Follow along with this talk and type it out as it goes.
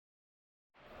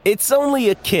It's only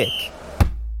a kick,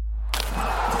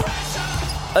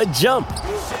 a jump,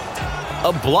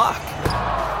 a block.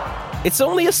 It's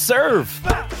only a serve.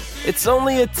 It's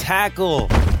only a tackle,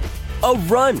 a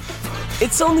run.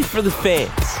 It's only for the fans.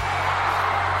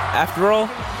 After all,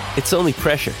 it's only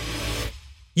pressure.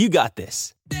 You got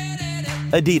this.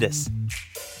 Adidas.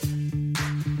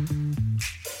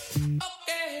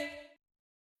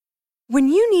 When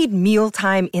you need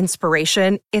mealtime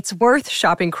inspiration, it's worth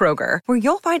shopping Kroger, where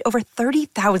you'll find over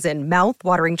 30,000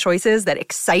 mouth-watering choices that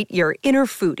excite your inner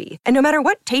foodie. And no matter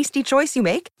what tasty choice you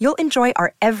make, you'll enjoy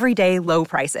our everyday low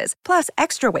prices, plus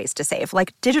extra ways to save,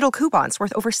 like digital coupons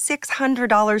worth over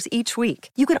 $600 each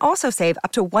week. You can also save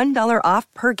up to $1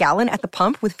 off per gallon at the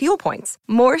pump with fuel points.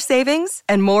 More savings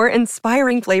and more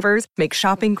inspiring flavors make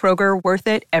shopping Kroger worth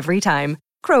it every time.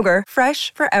 Kroger,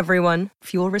 fresh for everyone.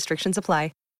 Fuel restrictions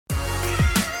apply.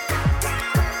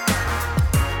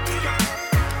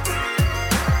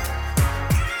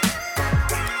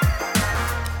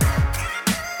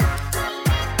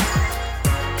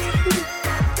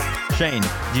 Shane,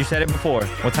 you said it before.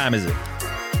 What time is it?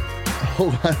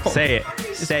 Hold on. Say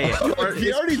it. Say it.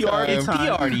 PRD time.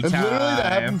 PRD And time. literally that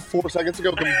happened 4 seconds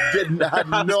ago. I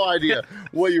had no idea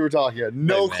what you were talking about.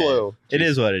 No clue. It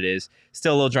is what it is.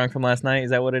 Still a little drunk from last night.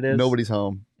 Is that what it is? Nobody's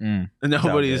home.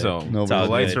 Nobody's home. Nobody's The home.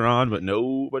 lights are on, but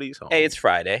nobody's home. Hey, it's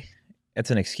Friday.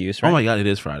 It's an excuse, right? Oh my God, it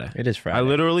is Friday. It is Friday. I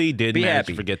literally did Be manage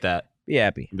happy. to forget that Be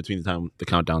happy. in between the time the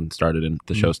countdown started and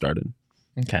the show started.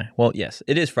 Okay. Well, yes,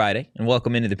 it is Friday, and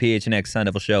welcome into the PHNX Sun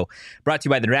Devil Show, brought to you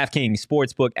by the DraftKings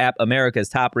Sportsbook app, America's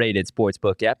top-rated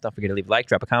sportsbook app. Don't forget to leave a like,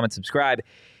 drop a comment, subscribe,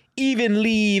 even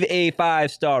leave a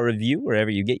 5-star review wherever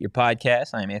you get your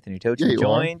podcasts. I'm Anthony Tochi, Yeah,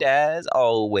 joined, as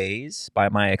always, by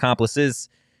my accomplices,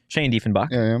 Shane Diefenbach,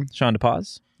 Yeah, I am. Sean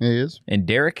DePaz, Yeah, he is. and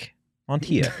Derek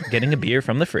Montilla, getting a beer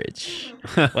from the fridge.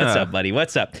 What's up, buddy?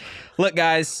 What's up? Look,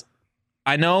 guys,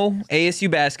 I know ASU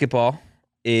basketball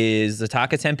is the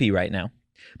talk of Tempe right now.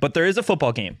 But there is a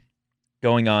football game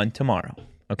going on tomorrow,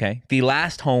 okay? The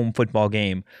last home football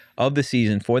game of the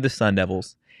season for the Sun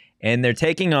Devils. And they're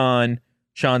taking on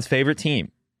Sean's favorite team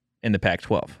in the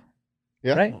Pac-12.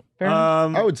 Yeah. Right? Fair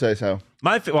enough? I would say so.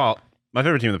 My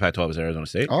favorite team in the Pac-12 is Arizona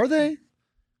State. Are they? You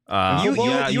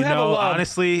have a love.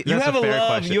 Honestly, You that's have a a fair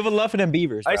love. question. You have a love for them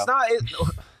Beavers, bro. It's not.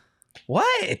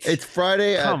 What? It's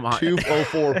Friday at Come on.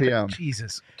 2:04 p.m.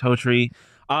 Jesus, Totri.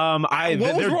 What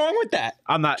was wrong with that?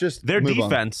 I'm not. Just Their move on.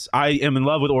 defense. I am in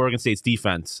love with Oregon State's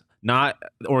defense, not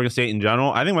Oregon State in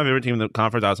general. I think my favorite team in the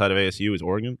conference outside of ASU is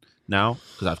Oregon now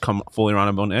because I've come fully around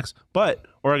on Bo Nix. But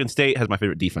Oregon State has my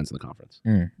favorite defense in the conference.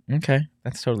 Okay.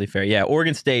 That's totally fair. Yeah,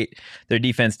 Oregon State, their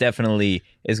defense definitely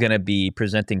is going to be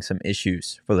presenting some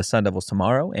issues for the Sun Devils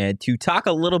tomorrow. And to talk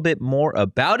a little bit more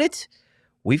about it,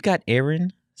 we've got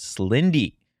Aaron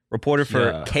Slindy, reporter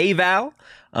for KVAL,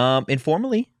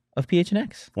 informally of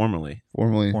PHNX. Formerly.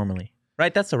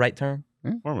 Right? That's the right term.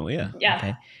 Formerly, yeah.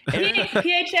 Yeah. Okay.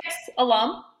 PHX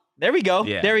alum. There we go.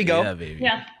 Yeah. There we go. Yeah, baby.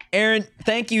 Yeah. Aaron,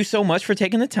 thank you so much for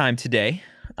taking the time today.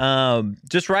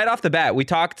 Just right off the bat, we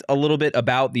talked a little bit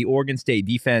about the Oregon State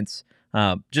defense.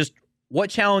 Just what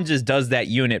challenges does that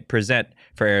unit present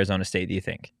for Arizona State, do you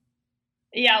think?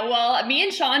 Yeah, well, me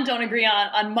and Sean don't agree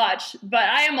on much, but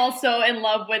I am also in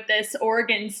love with this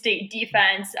Oregon State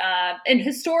defense. And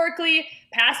historically,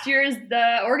 past years,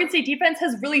 the Oregon State defense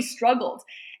has really struggled.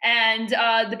 And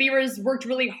the Beavers worked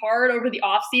really hard over the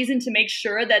offseason to make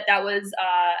sure that was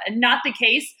not the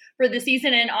case for the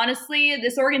season. And honestly,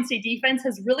 this Oregon State defense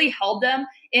has really held them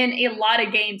in a lot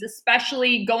of games,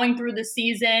 especially going through the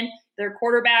season. Their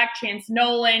quarterback, Chance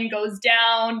Nolan, goes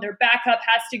down. Their backup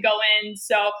has to go in.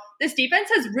 So this defense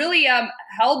has really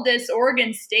held this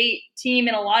Oregon State team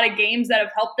in a lot of games that have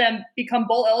helped them become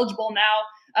bowl eligible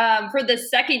now. For the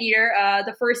second year,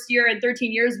 the first year in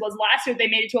 13 years was last year. They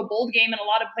made it to a bowl game, and a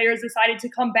lot of players decided to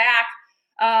come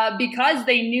back because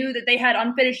they knew that they had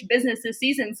unfinished business this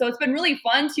season. So it's been really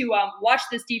fun to watch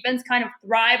this defense kind of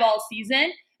thrive all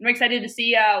season. I'm excited to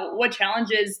see what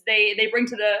challenges they bring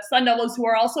to the Sun Devils, who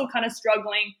are also kind of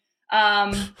struggling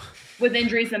with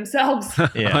injuries themselves.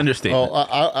 Yeah. Understand.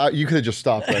 Oh, you could have just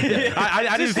stopped right there.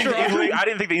 I didn't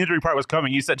think the injury part was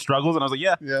coming. You said struggles, and I was like,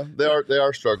 yeah. Yeah, they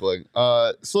are struggling.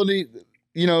 Slindy,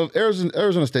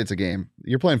 Arizona State's a game.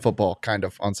 You're playing football kind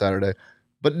of on Saturday.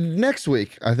 But next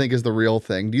week, I think, is the real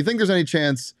thing. Do you think there's any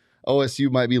chance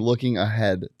OSU might be looking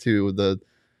ahead to the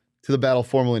battle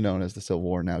formerly known as the Civil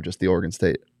War, now just the Oregon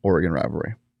State-Oregon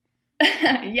rivalry?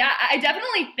 Yeah, I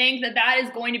definitely think that is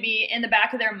going to be in the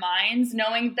back of their minds,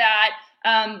 knowing that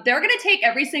they're going to take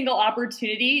every single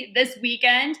opportunity this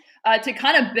weekend to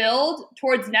kind of build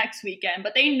towards next weekend.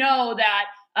 But they know that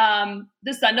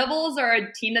The Sun Devils are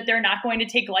a team that they're not going to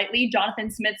take lightly. Jonathan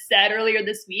Smith said earlier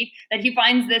this week that he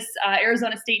finds this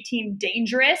Arizona State team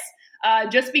dangerous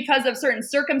just because of certain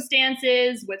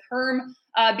circumstances, with Herm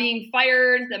being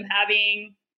fired, them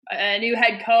having a new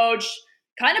head coach,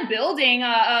 kind of building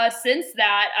since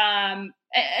that,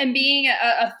 and being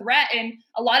a threat in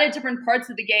a lot of different parts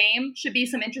of the game. Should be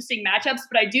some interesting matchups,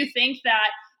 but I do think that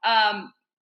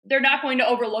they're not going to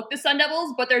overlook the Sun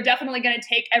Devils, but they're definitely going to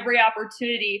take every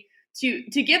opportunity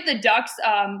to give the Ducks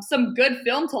some good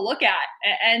film to look at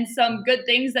and some good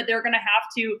things that they're going to have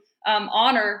to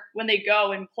honor when they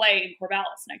go and play in Corvallis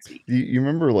next week. You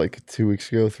remember like 2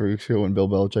 weeks ago, 3 weeks ago, when Bill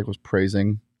Belichick was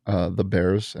praising the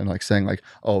Bears and like saying like,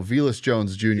 "Oh, Velas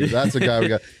Jones Jr. That's the guy we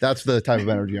got." That's the type of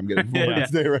energy I'm getting from Oregon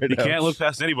State right now. You can't look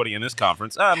past anybody in this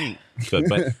conference. I mean, good,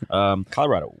 but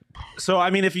Colorado. So I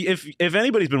mean, if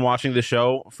anybody's been watching the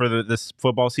show for this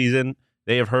football season,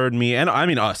 they have heard me and I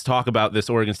mean us talk about this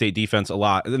Oregon State defense a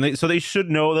lot, and so they should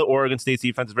know that Oregon State's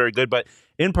defense is very good. But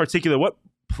in particular, what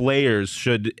players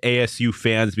should ASU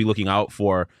fans be looking out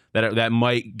for that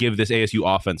might give this ASU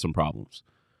offense some problems?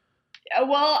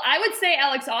 Well, I would say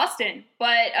Alex Austin,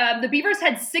 but the Beavers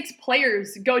had 6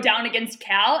 players go down against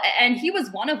Cal, and he was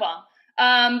one of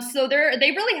them. So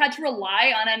they really had to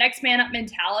rely on a next man up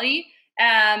mentality.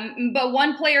 But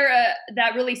one player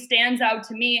that really stands out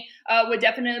to me would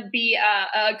definitely be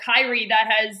Kyrie,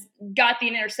 that has got the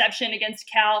interception against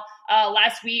Cal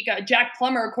last week. Jack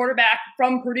Plummer, a quarterback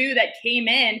from Purdue that came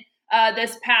in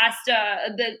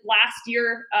the last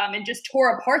year and just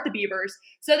tore apart the Beavers.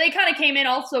 So they kind of came in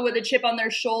also with a chip on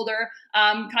their shoulder,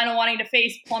 kind of wanting to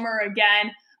face Plummer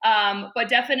again. But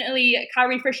definitely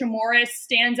Kyrie Fisher-Morris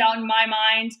stands out in my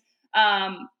mind.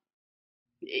 I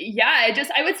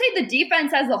would say the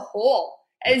defense as a whole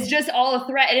is just all a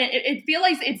threat. And it feels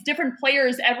like it's different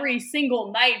players every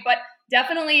single night, but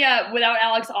definitely without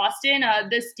Alex Austin,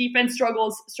 this defense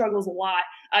struggles a lot.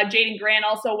 Jaden Grant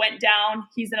also went down.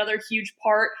 He's another huge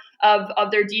part of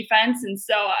their defense. And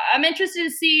so I'm interested to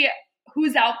see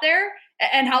who's out there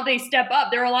and how they step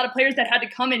up. There are a lot of players that had to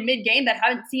come in mid-game that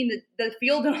haven't seen the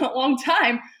field in a long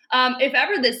time, if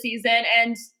ever this season.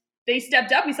 And they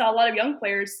stepped up. We saw a lot of young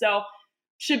players. So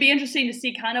should be interesting to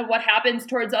see kind of what happens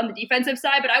towards on the defensive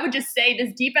side. But I would just say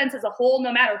this defense as a whole,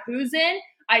 no matter who's in,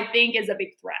 I think is a big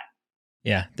threat.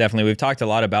 Yeah, definitely. We've talked a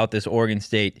lot about this Oregon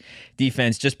State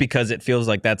defense just because it feels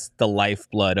like that's the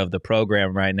lifeblood of the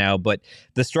program right now. But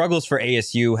the struggles for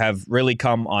ASU have really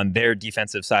come on their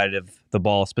defensive side of the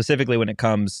ball, specifically when it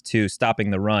comes to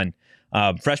stopping the run.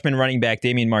 Freshman running back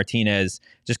Damian Martinez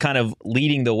just kind of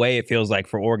leading the way, it feels like,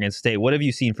 for Oregon State. What have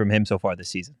you seen from him so far this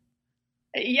season?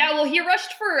 Yeah, well, he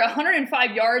rushed for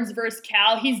 105 yards versus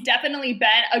Cal. He's definitely been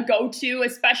a go-to,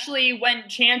 especially when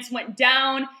Chance went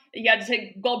down. You had to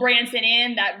take Gulbranson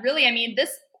in. That really, I mean, this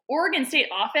Oregon State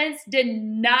offense did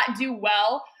not do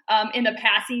well in the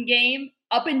passing game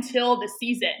up until the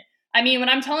season. I mean, when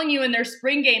I'm telling you in their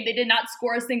spring game, they did not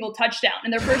score a single touchdown.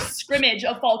 In their first scrimmage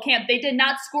of fall camp, they did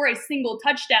not score a single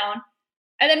touchdown.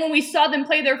 And then when we saw them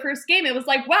play their first game, it was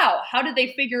like, wow, how did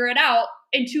they figure it out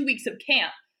in 2 weeks of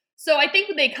camp? So I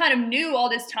think they kind of knew all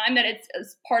this time that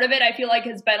it's part of it, I feel like,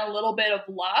 has been a little bit of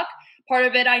luck. Part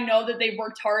of it, I know that they've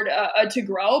worked hard to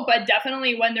grow, but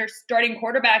definitely when their starting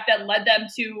quarterback that led them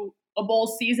to a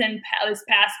bowl season this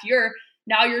past year,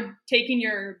 now you're taking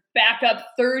your backup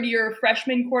third-year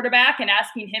freshman quarterback and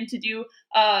asking him to do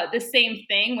the same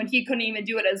thing when he couldn't even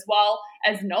do it as well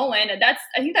as Nolan. And I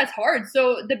think that's hard.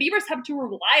 So the Beavers have to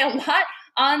rely a lot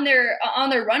on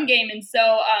their run game. And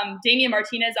so Damian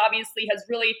Martinez obviously has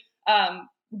really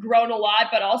grown a lot,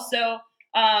 but also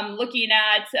looking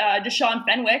at Deshaun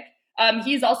Fenwick.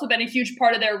 He's also been a huge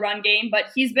part of their run game, but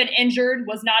he's been injured,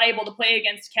 was not able to play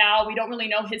against Cal. We don't really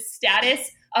know his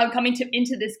status coming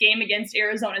into this game against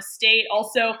Arizona State.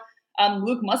 Also,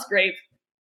 Luke Musgrave,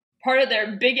 part of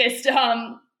their biggest,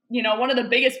 one of the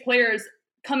biggest players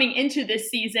coming into this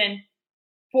season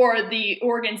for the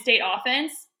Oregon State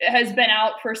offense, has been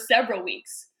out for several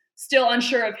weeks. Still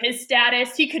unsure of his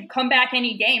status. He could come back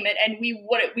any game, and we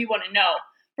wouldn't know.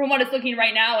 From what it's looking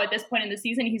right now at this point in the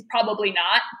season, he's probably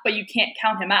not, but you can't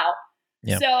count him out.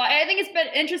 Yep. So I think it's been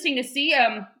interesting to see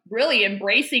really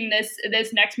embracing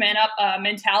this next man up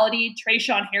mentality.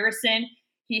 Trayshawn Harrison,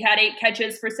 he had 8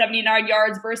 catches for 79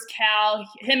 yards versus Cal.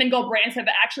 Him and Gulbranson have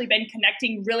actually been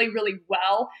connecting really, really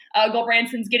well.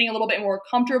 Gulbranson's getting a little bit more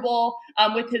comfortable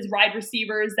with his wide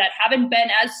receivers that haven't been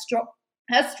as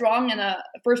strong in the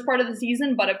first part of the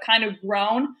season, but have kind of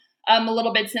grown a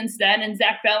little bit since then. And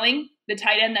Zach Belling, the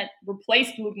tight end that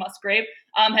replaced Luke Musgrave,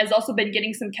 has also been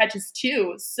getting some catches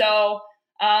too. So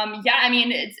Yeah, I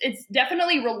mean, it's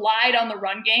definitely relied on the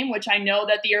run game, which I know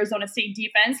that the Arizona State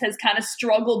defense has kind of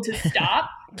struggled to stop.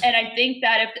 And I think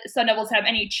that if the Sun Devils have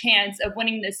any chance of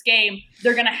winning this game,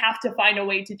 they're going to have to find a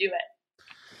way to do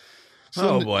it.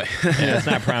 Oh, boy. Yeah, it's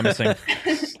not promising.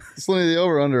 Slinny, the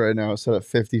over-under right now is set at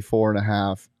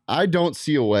 54.5. I don't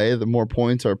see a way that more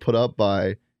points are put up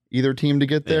by either team to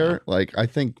get there. Yeah. Like, I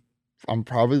think I'm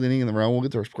probably leaning in the realm. We'll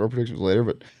get to our score predictions later,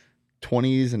 but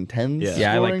 20s and 10s.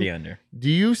 Yeah, I like scoring. the under. Do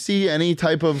you see any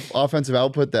type of offensive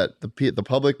output that the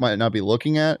public might not be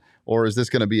looking at, or is this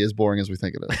going to be as boring as we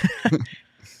think it is?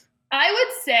 I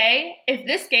would say if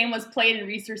this game was played in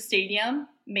Research Stadium,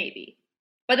 maybe.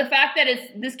 But the fact that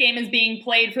this game is being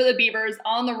played for the Beavers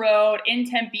on the road in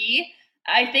Tempe,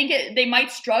 I think they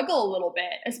might struggle a little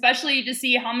bit, especially to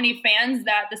see how many fans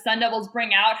that the Sun Devils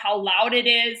bring out, how loud it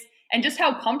is, and just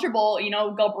how comfortable,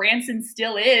 Gulbranson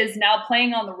still is now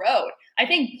playing on the road. I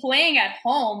think playing at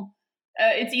home,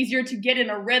 it's easier to get in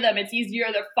a rhythm. It's easier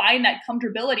to find that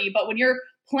comfortability. But when you're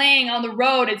playing on the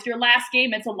road, it's your last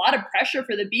game. It's a lot of pressure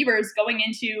for the Beavers going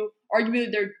into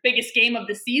arguably their biggest game of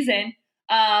the season.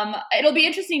 It'll be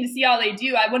interesting to see how they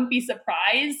do. I wouldn't be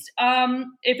surprised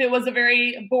if it was a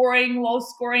very boring,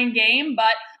 low-scoring game,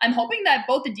 but I'm hoping that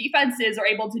both the defenses are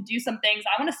able to do some things.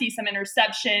 I want to see some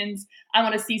interceptions. I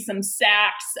want to see some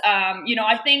sacks.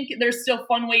 I think there's still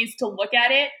fun ways to look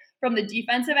at it from the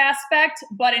defensive aspect,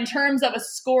 but in terms of a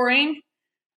scoring,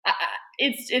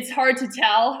 it's hard to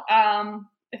tell.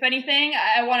 If anything,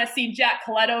 I want to see Jack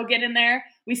Coletto get in there.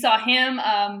 We saw him.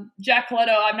 Jack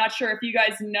Coletto, I'm not sure if you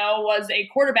guys know, was a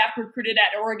quarterback recruited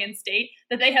at Oregon State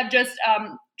that they have just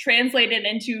translated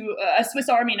into a Swiss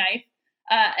Army knife.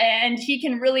 And he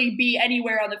can really be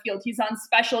anywhere on the field. He's on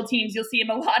special teams. You'll see him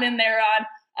a lot in there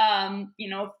on,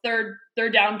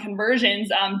 third down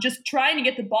conversions, just trying to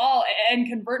get the ball and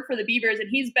convert for the Beavers. And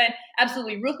he's been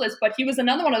absolutely ruthless, but he was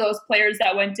another one of those players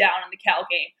that went down in the Cal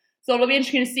game. So it'll be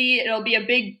interesting to see. It'll be a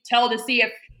big tell to see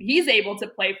if he's able to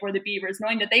play for the Beavers,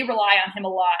 knowing that they rely on him a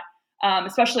lot,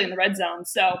 especially in the red zone.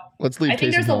 So let's leave. I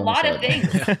think there's a lot of things.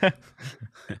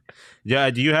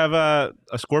 Yeah. Do you have a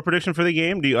score prediction for the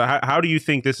game? How do you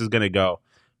think this is going to go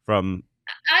from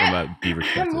a Beaver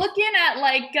perspective? I'm looking at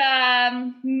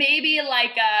maybe a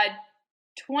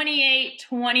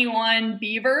 28-21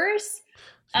 Beavers.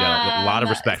 Yeah, a lot of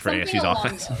respect for ASU's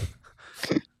offense.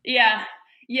 Yeah.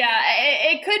 Yeah,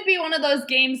 it could be one of those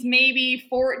games, maybe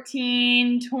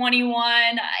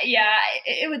 14-21. Yeah,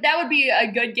 that would be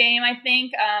a good game, I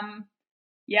think.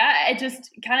 It just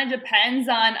kind of depends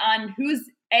on who's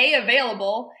A,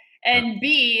 available, and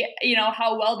B,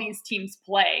 how well these teams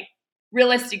play.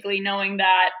 Realistically, knowing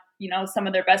that, some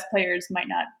of their best players might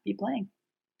not be playing.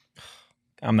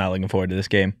 I'm not looking forward to this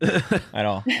game at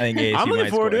all. I think ASU I'm looking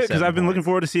might forward to score it because I've been 7 looking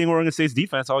forward to seeing Oregon State's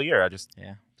defense all year.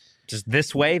 Just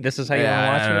this way? This is how you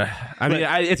want to watch it? I mean,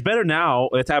 it's better now.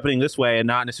 It's happening this way and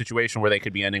not in a situation where they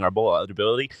could be ending our bowl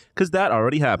eligibility because that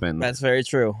already happened. That's very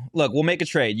true. Look, we'll make a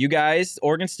trade. You guys,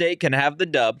 Oregon State can have the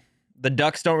dub. The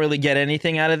Ducks don't really get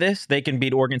anything out of this. They can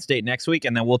beat Oregon State next week,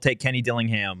 and then we'll take Kenny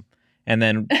Dillingham. And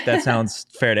then that sounds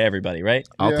fair to everybody, right?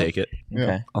 I'll take it. Okay.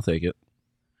 Yeah. I'll take it.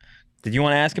 Did you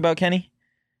want to ask about Kenny?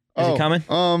 Is he coming?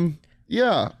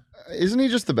 Yeah. Isn't he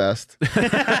just the best?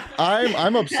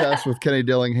 I'm obsessed with Kenny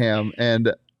Dillingham,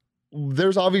 and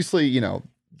there's obviously,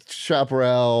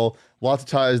 Chaparral, lots of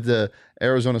ties to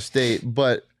Arizona State,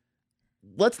 but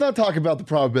let's not talk about the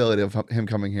probability of him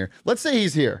coming here. Let's say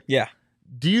he's here. Yeah.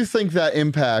 Do you think that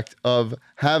impact of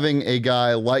having a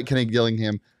guy like Kenny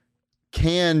Dillingham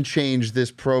can change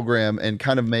this program and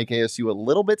kind of make ASU a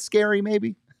little bit scary,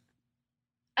 maybe?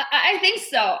 I think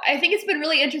so. I think it's been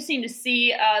really interesting to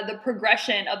see the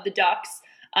progression of the Ducks.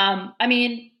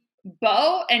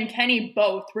 Bo and Kenny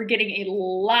both were getting a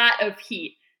lot of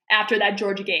heat after that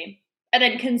Georgia game. And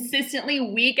then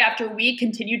consistently, week after week,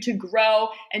 continued to grow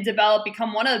and develop,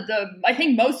 become one of the, I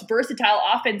think, most versatile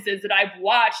offenses that I've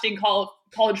watched in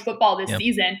college football this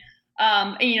season.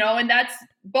 And that's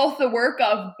both the work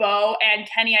of Bo and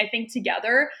Kenny, I think,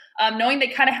 together. Knowing they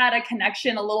kind of had a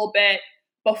connection a little bit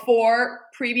before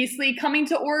previously coming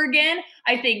to Oregon,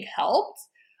 I think helped.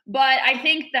 But I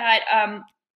think that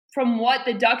from what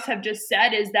the Ducks have just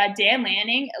said is that Dan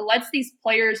Lanning lets these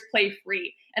players play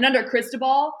free. And under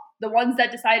Cristobal, the ones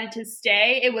that decided to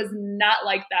stay, it was not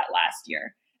like that last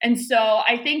year. And so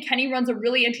I think Kenny runs a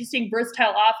really interesting,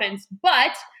 versatile offense.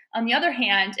 But on the other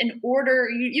hand, in order,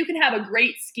 you can have a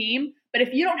great scheme, but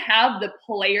if you don't have the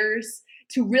players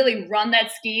to really run that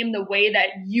scheme the way that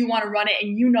you want to run it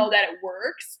and you know that it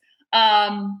works,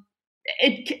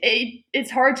 it's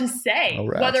hard to say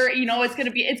whether it's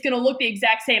going to look the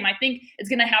exact same. I think it's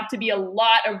going to have to be a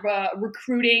lot of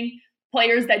recruiting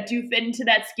players that do fit into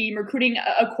that scheme, recruiting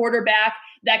a quarterback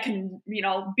that can,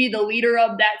 be the leader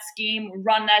of that scheme,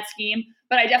 run that scheme.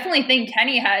 But I definitely think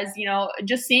Kenny has,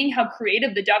 just seeing how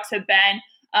creative the Ducks have been,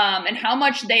 and how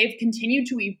much they've continued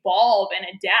to evolve and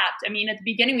adapt. I mean, at the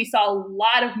beginning, we saw a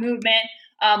lot of movement,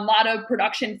 a lot of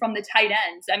production from the tight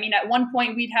ends. I mean, at one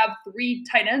point, we'd have 3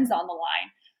 tight ends on the line,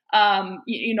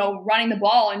 running the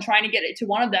ball and trying to get it to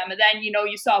one of them. And then,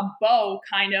 you saw Bo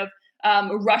kind of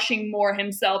rushing more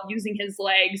himself, using his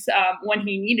legs when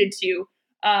he needed to.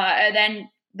 And then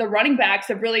the running backs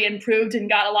have really improved and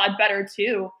got a lot better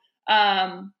too.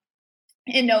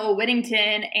 In Noah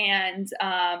Whittington and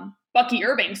Bucky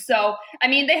Irving. So, I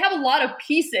mean, they have a lot of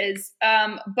pieces,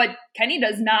 but Kenny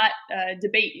does not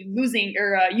debate losing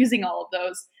or using all of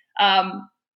those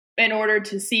in order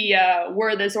to see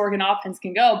where this Oregon offense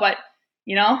can go. But,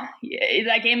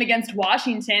 that game against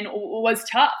Washington was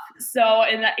tough. So,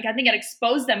 and I think it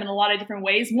exposed them in a lot of different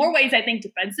ways. More ways, I think,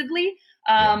 defensively.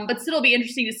 But still, it'll be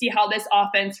interesting to see how this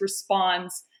offense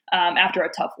responds after a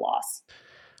tough loss.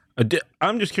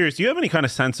 I'm just curious, do you have any kind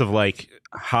of sense of like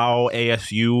how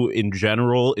ASU in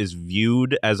general is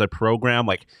viewed as a program?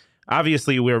 Like,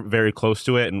 obviously we're very close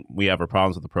to it and we have our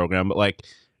problems with the program, but like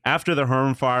after the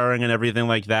Herm firing and everything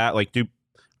like that, like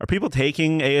are people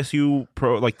taking ASU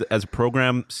as a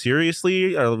program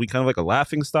seriously? Are we kind of like a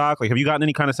laughing stock? Like, have you gotten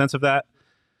any kind of sense of that?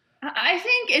 I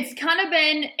think it's kind of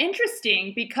been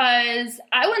interesting because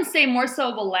I wouldn't say more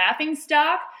so of a laughing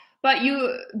stock, but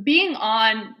you being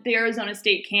on the Arizona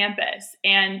State campus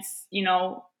and,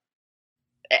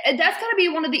 that's going to be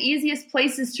one of the easiest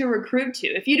places to recruit to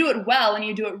if you do it well and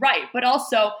you do it right. But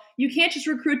also, you can't just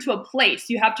recruit to a place.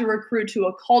 You have to recruit to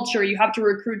a culture. You have to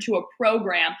recruit to a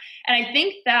program. And I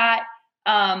think that,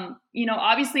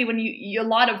 obviously when you a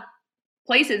lot of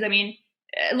places, I mean,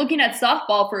 looking at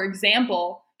softball, for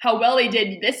example, how well they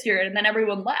did this year, and then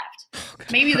everyone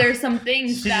left. Maybe there's some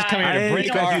things She's that just coming here to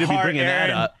break our heart, bringing that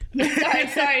up.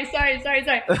 sorry.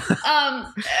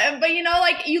 But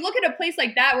you look at a place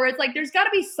like that where it's like there's got to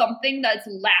be something that's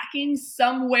lacking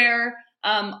somewhere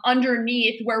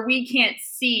underneath where we can't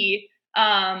see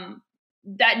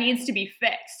that needs to be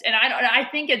fixed. And I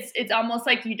think it's almost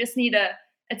like you need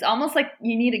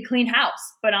a clean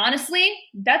house. But honestly,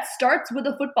 that starts with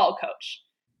a football coach.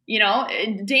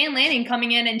 Dan Lanning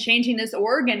coming in and changing this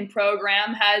Oregon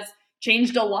program has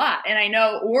changed a lot. And I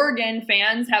know Oregon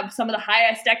fans have some of the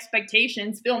highest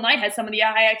expectations. Phil Knight has some of the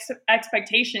highest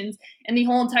expectations in the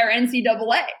whole entire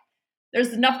NCAA.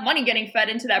 There's enough money getting fed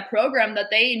into that program that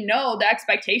they know the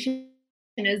expectation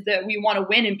is that we want to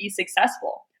win and be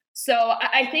successful. So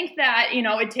I think that,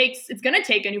 it's going to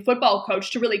take a new football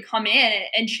coach to really come in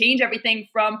and change everything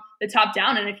from the top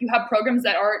down. And if you have programs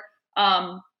that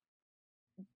aren't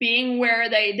being where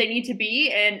they need to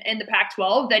be in the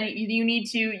Pac-12, then you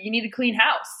need a clean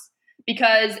house,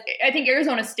 because I think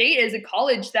Arizona State is a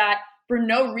college that for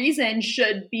no reason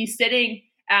should be sitting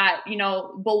at,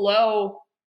 below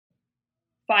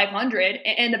 500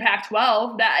 in the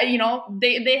Pac-12. That,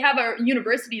 they have a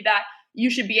university that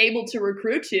you should be able to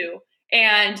recruit to.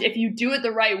 And if you do it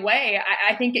the right way,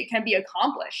 I think it can be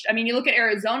accomplished. I mean, you look at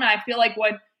Arizona, I feel like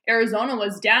when Arizona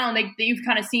was down, you've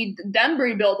kind of seen them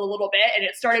rebuild a little bit, and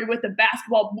it started with the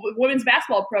women's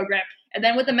basketball program, and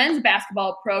then with the men's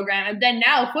basketball program, and then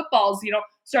now football's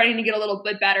starting to get a little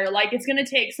bit better. Like, it's going to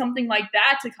take something like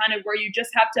that to kind of where you just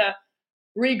have to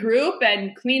regroup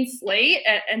and clean slate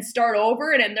and start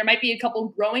over, and there might be a couple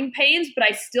growing pains, but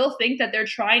I still think that they're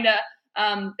trying to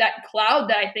that cloud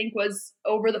that I think was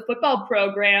over the football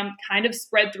program kind of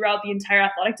spread throughout the entire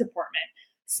athletic department.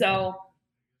 So,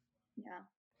 yeah.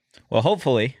 Well,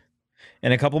 hopefully,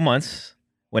 in a couple months,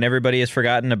 when everybody has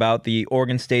forgotten about the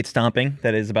Oregon State stomping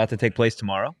that is about to take place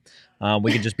tomorrow,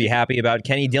 we could just be happy about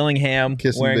Kenny Dillingham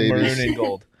Kissing wearing babies. maroon and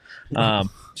gold.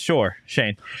 Sure,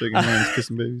 Shane. Shaking hands,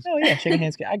 kissing babies. Oh, yeah, shaking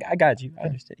hands. I got you. I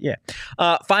understand. Yeah.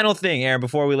 Final thing, Aaron,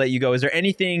 before we let you go, is there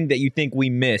anything that you think we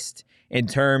missed in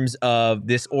terms of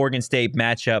this Oregon State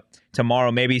matchup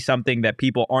tomorrow? Maybe something that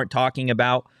people aren't talking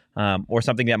about, or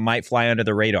something that might fly under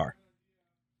the radar?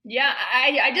 Yeah,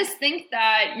 I just think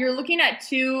that you're looking at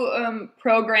two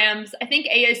programs. I think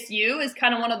ASU is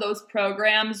kind of one of those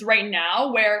programs right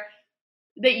now where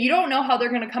that you don't know how they're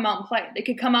going to come out and play. They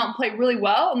could come out and play really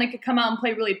well, and they could come out and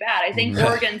play really bad. I think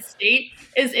Oregon State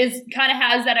is kind of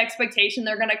has that expectation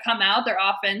they're going to come out. Their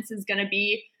offense is going to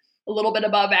be a little bit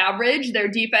above average. Their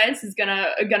defense is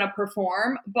gonna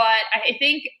perform. But I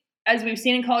think, as we've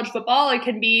seen in college football, it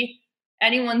can be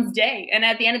anyone's day. And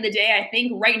at the end of the day, I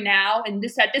think right now, and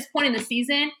at this point in the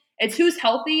season, it's who's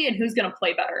healthy and who's going to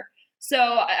play better. So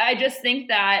I just think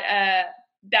that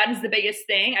that is the biggest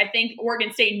thing. I think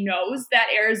Oregon State knows that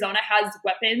Arizona has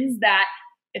weapons that,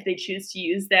 if they choose to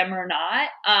use them or not,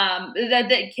 that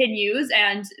they can use,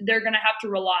 and they're going to have to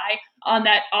rely on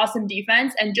that awesome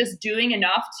defense and just doing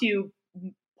enough to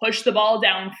push the ball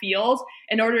downfield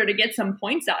in order to get some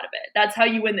points out of it. That's how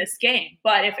you win this game.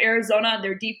 But if Arizona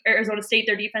State,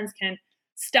 their defense can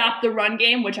stop the run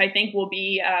game, which I think will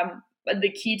be the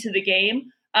key to the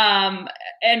game,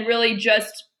 and really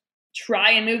just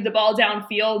try and move the ball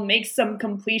downfield, make some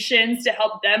completions to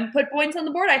help them put points on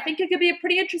the board, I think it could be a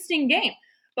pretty interesting game.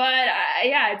 But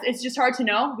it's just hard to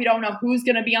know. We don't know who's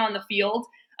going to be on the field.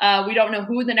 We don't know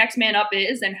who the next man up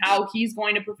is and how he's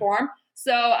going to perform.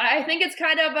 So I think it's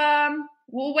kind of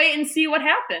we'll wait and see what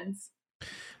happens.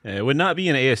 It would not be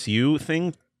an ASU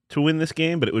thing to win this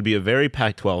game, but it would be a very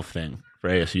Pac-12 thing for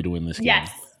ASU to win this game.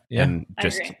 Yes. Yeah. And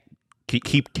just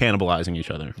keep cannibalizing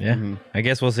each other. Yeah. I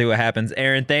guess we'll see what happens.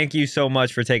 Aaron, thank you so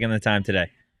much for taking the time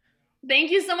today. Thank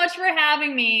you so much for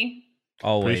having me.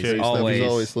 Always. Appreciate you. Always. As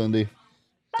always, Lindy.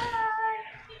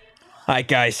 All right,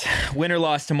 guys. Win or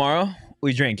loss tomorrow,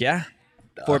 we drink, yeah?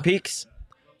 Four Peaks?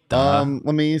 Let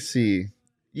me see.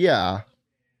 Yeah.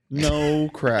 No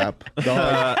crap.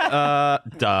 Duh.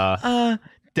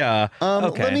 Duh.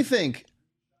 Okay. Let me think.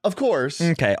 Of course.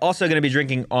 Okay. Also going to be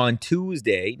drinking on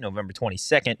Tuesday, November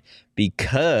 22nd,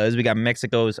 because we got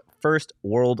Mexico's first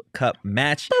World Cup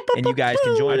match, and you guys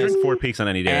can I join us drink 4 Peaks on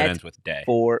any day that At ends with day.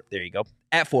 there you go,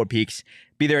 at Four Peaks.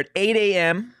 Be there at 8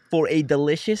 a.m. for a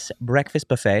delicious breakfast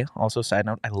buffet. Also, side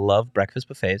note, I love breakfast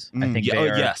buffets. I think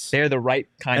they're the right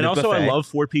kind And of also, buffet. I love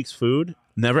 4 Peaks food.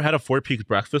 Never had a 4 Peaks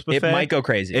breakfast buffet. It might go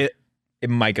crazy. It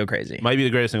might go crazy. Might be the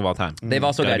greatest thing of all time. They've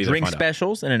also Gotta got be there to drink find out.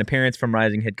 specials and an appearance from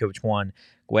rising head coach Juan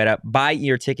Guerra. Buy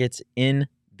your tickets in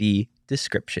the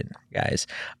description, guys.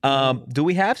 Do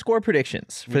we have score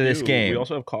predictions for this game? We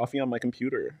also have coffee on my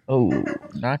computer. Oh,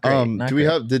 not great. not Do we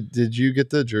great. have did you get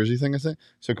the jersey thing I say?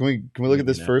 So can we look at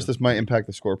this No. first? This might impact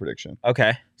the score prediction.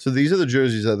 Okay. So these are the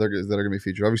jerseys that are going to be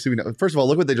featured. Obviously, we know. First of all,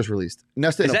 look what they just released.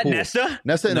 Nesta Is in a that pool. Nesta?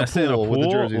 Nesta in a Nesta in a pool with the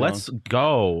pool? jersey. Let's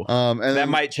go. And That then,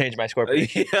 might change my score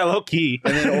prediction. Yeah, low key.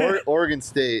 and then Oregon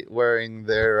State wearing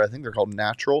their, I think they're called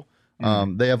natural.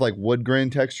 They have like wood grain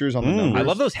textures on the numbers. I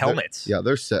love those helmets.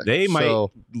 They're sick. They might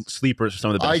So, sleepers for some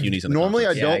of the best unis in the normally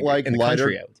conference. I don't like in the lighter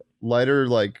country, I would say. lighter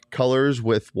like colors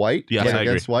with white. Yes, like I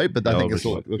against agree. white, but I No, think this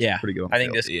looks looks Yeah, pretty good. On I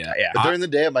think field. this. Yeah. Yeah. But during the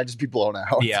day, it might just be blown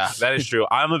out. Yeah, that is true.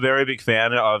 I'm a very big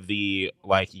fan of the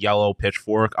like yellow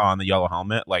pitchfork on the yellow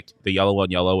helmet, like the yellow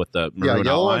on yellow with the Yeah, maroon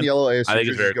yellow outline. and yellow ASU I think it's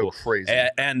jerseys very go cool. crazy.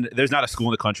 And there's not a school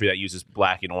in the country that uses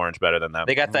black and orange better than them.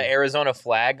 They got the Arizona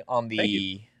flag on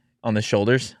the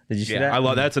shoulders. Did you see that? I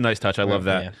love that's a nice touch. I love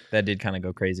that. Yeah, that did kind of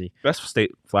go crazy. Best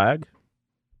state flag.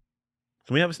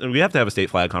 So we have to have a state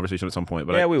flag conversation at some point.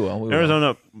 But Yeah, we will.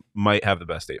 Arizona might have the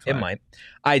best state flag. It might.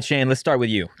 All right, Shane, let's start with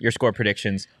you. Your score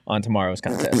predictions on tomorrow's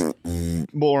contest.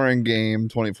 Boring game,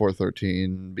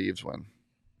 24-13. Beavs win.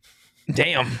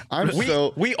 Damn.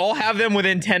 We all have them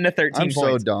within 10 to 13 I'm points.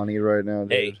 so Donnie right now,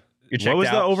 dude. Hey, you're checked What was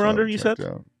out. the over under So you said? checked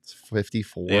out. It's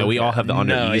 54. Yeah, we all have the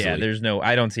under No, easily. yeah, there's no.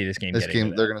 I don't see this game. This getting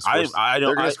game, to they're that. gonna score. I don't-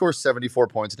 They're gonna I- score 74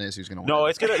 points, and ASU's gonna win. No,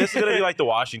 this is gonna be like the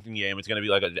Washington game. It's gonna be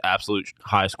like an absolute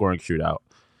high scoring shootout.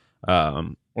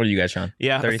 What do you guys, Sean?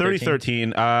 Yeah,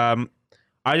 30-13.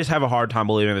 I just have a hard time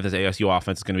believing that this ASU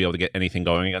offense is going to be able to get anything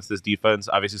going against this defense.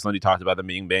 Obviously, Slendy talked about them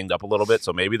being banged up a little bit,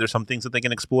 so maybe there's some things that they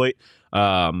can exploit.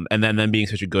 And then them being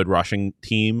such a good rushing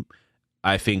team,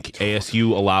 I think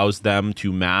ASU allows them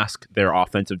to mask their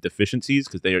offensive deficiencies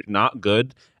because they are not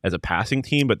good as a passing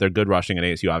team, but they're good rushing, and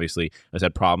ASU obviously has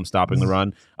had problems stopping the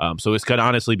run. So this could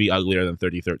honestly be uglier than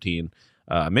 30-13.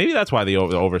 Maybe that's why the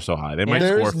over is so high. They might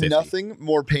score There's 50. nothing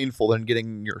more painful than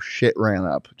getting your shit ran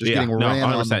up. Just getting ran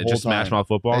on the 100%. whole Just smash time. mouth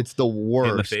football. It's the in the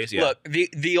worst. face. Yeah. Look,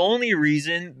 the only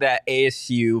reason that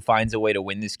ASU finds a way to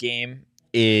win this game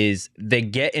is they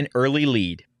get an early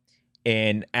lead.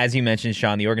 And as you mentioned,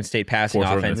 Sean, the Oregon State passing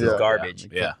Fourth offense yeah. is garbage.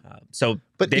 Yeah. So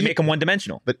But they make them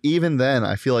one-dimensional. But even then,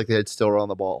 I feel like they'd still run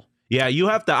the ball. Yeah, you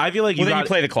have to. I feel like Well, then you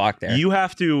play the clock there. You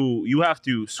have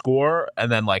to score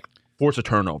and then like force a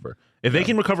turnover. If they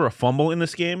can recover a fumble in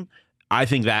this game, I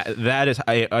think that is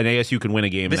an ASU can win a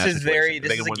game. This in that is situation. very- They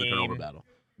this can is a win the turnover game- battle.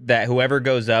 that whoever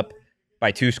goes up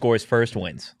by 2 scores first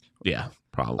wins. Yeah,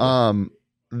 probably.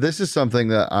 This is something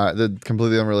that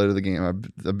completely unrelated to the game.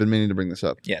 I've been meaning to bring this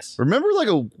up. Yes. Remember like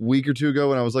a week or two ago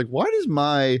when I was like, why does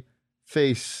my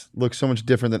face look so much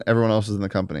different than everyone else's in the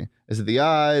company? Is it the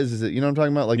eyes? Is it, you know what I'm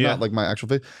talking about? Like Yeah. not like my actual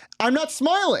face. I'm not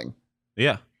smiling.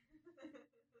 Yeah,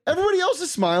 Everybody else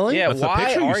is smiling. Yeah, What's the why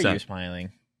picture you are you sent?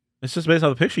 smiling? it's just based on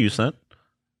the picture you sent.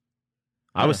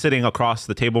 I was sitting across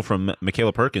the table from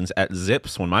Michaela Perkins at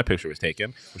Zips when my picture was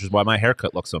taken, which is why my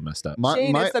haircut looks so messed up.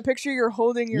 Shane, it's the picture you're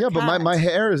holding your Yeah, but cat. my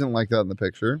hair isn't like that in the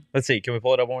picture. Let's see. Can we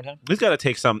pull it up one more time? He's got to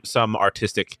take some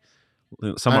artistic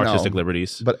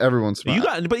liberties. But everyone's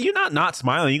smiling. But you're not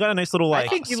smiling. You got a nice little like. I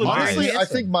think you look smile. Honestly, I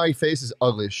think my face is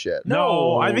ugly as shit.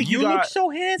 No, I think you look got- so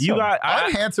handsome. You got.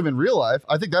 I'm handsome in real life.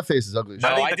 I think that face is ugly as No,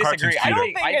 shit. think I the cartoon's disagree. I cuter.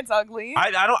 don't think it's ugly.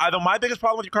 I don't. My biggest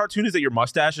problem with your cartoon is that your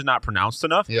mustache is not pronounced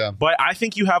enough. Yeah. But I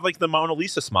think you have like the Mona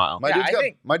Lisa smile.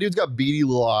 My dude's got beady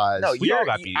little eyes. No, We all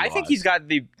got beady I think eyes. he's got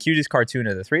the cutest cartoon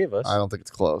of the three of us. I don't think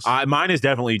it's close. Mine is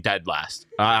definitely dead last.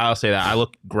 I'll say that. I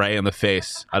look gray in the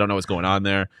face. I don't know what's going on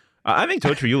there. I think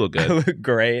Totri, you look I good. look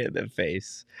gray in the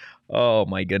face. Oh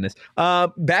my goodness.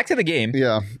 Back to the game.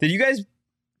 Yeah. Did you guys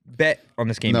bet on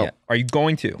this game No. yet? Are you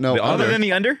going to? No, Other under. than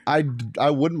the under? I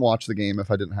wouldn't watch the game if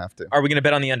I didn't have to. Are we going to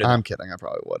bet on the under? I'm kidding. I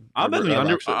probably would. I'll bet I'd the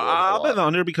under. actually would a I'll bet lot. the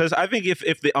under because I think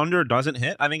if the under doesn't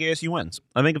hit, I think ASU wins.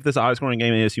 I think if this high scoring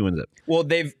game, ASU wins it. Well,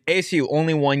 ASU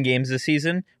only won games this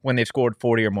season when they've scored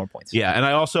 40 or more points. Yeah, and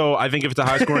I think if it's a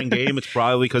high scoring game, it's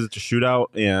probably because it's a shootout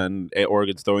and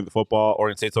Oregon's throwing the football,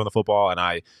 Oregon State's throwing the football, and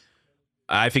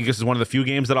I think this is one of the few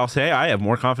games that I'll say I have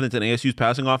more confidence in ASU's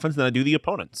passing offense than I do the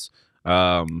opponents.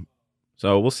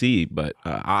 So we'll see, but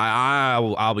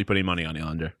I'll be putting money on the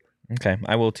under. Okay,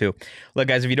 I will too. Look,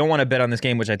 guys, if you don't want to bet on this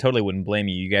game, which I totally wouldn't blame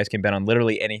you, you guys can bet on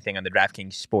literally anything on the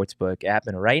DraftKings Sportsbook app.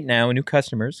 And right now, new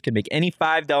customers can make any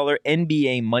 $5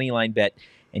 NBA moneyline bet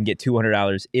and get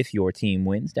 $200 if your team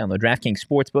wins. Download DraftKings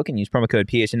Sportsbook and use promo code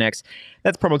PHNX.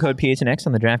 That's promo code PHNX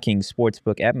on the DraftKings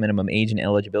Sportsbook app. Minimum age and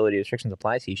eligibility restrictions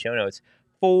apply. See show notes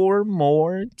for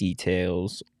more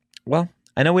details. Well,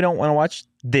 I know we don't want to watch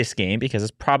this game because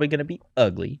it's probably going to be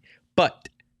ugly, but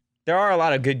there are a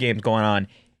lot of good games going on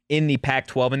in the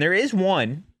Pac-12, and there is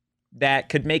one that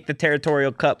could make the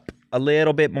Territorial Cup a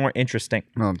little bit more interesting.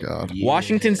 Oh God. Yeah.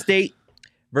 Washington State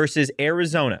versus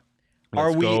Arizona. Are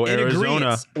Let's we go, in Arizona.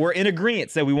 agreement? We're in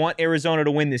agreement that we want Arizona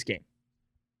to win this game.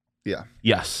 Yeah.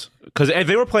 Yes, because if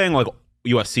they were playing like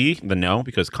USC, then no,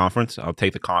 because conference. I'll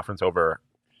take the conference over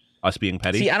us being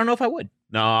petty. See, I don't know if I would.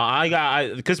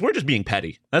 No, because we're just being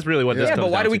petty. That's really what this Yeah, comes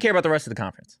but why down do we to. care about the rest of the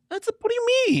conference? What do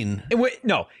you mean?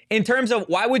 No, in terms of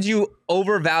why would you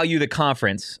overvalue the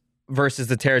conference versus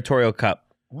the Territorial Cup?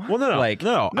 Well, no. I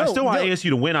No, still want no. ASU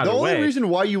to win The either only way. reason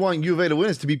why you want U of A to win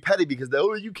is to be petty because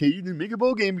you didn't make a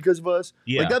bowl game because of us.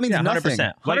 Yeah. Like that means Yeah, nothing.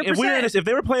 100%. Like if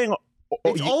they were playing,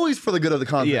 It's always for the good of the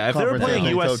conference. yeah, if they were playing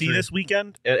yeah. USC this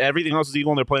weekend, everything else is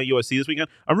equal, and they're playing USC this weekend.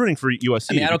 I'm rooting for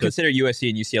USC. I mean, I don't because- consider USC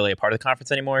and UCLA a part of the conference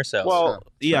anymore. So, Well,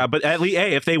 yeah, but at least,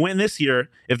 hey, if they win this year,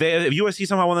 if USC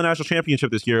somehow won the national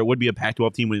championship this year, it would be a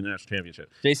Pac-12 team winning the national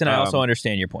championship. Jason, I also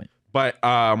understand your point. But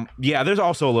yeah, there's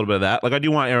also a little bit of that. Like I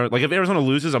do want, like if Arizona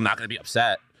loses, I'm not going to be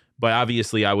upset. But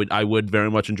obviously, I would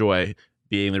very much enjoy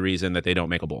being the reason that they don't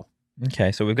make a bowl.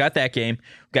 Okay, so we've got that game.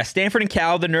 We've got Stanford and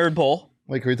Cal, the Nerd Bowl.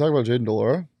 Wait, can we talk about Jaden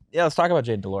Delora? Yeah, let's talk about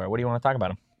Jaden Delora. What do you want to talk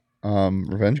about him?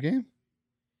 Revenge game?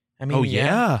 I mean, Oh,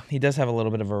 yeah. he does have a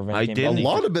little bit of a revenge I game. didn't A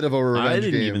lot of bit of a I revenge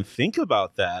didn't game. even think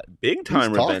about that. Big He's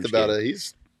time revenge talked about game. it.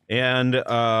 He's. And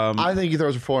I think he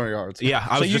throws for 400 yards. yeah,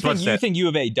 I So was you just about think to you say. think U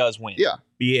of A does win? Yeah.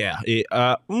 Yeah.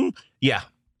 Yeah.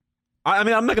 I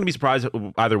mean, I'm not going to be surprised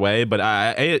either way, but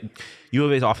U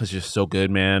of A's offense is just so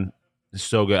good, man. It's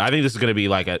so good. I think this is going to be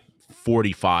like a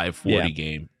 45-40 Yeah.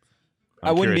 game.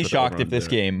 I wouldn't be curious what the shocked if over-under this there.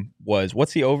 game was.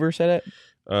 What's the over set at?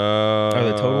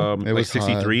 The total? It like was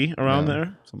 63 high. around Yeah. there.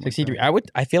 Something like 63.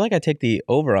 that. I feel like I take the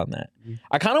over on that.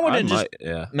 I kind of want to just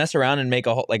Yeah. mess around and make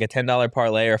a $10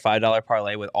 parlay or $5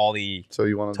 parlay with all the. So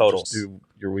you want to Totals. just do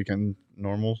your weekend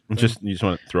normals? You just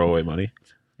want to throw away money.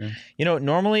 You know,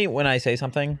 normally when I say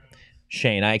something,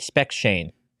 I expect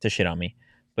Shane to shit on me.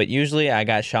 But usually I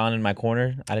got Sean in my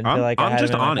corner. I didn't feel like I I'm had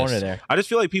just him in my honest. corner there. I just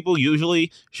feel like people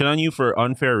usually shit on you for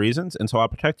unfair reasons, and so I'll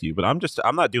protect you. But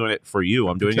I'm not doing it for you.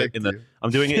 I'm doing it in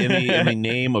the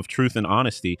name of truth and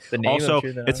honesty. The name of Also,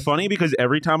 truth and it's honesty. funny because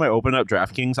every time I open up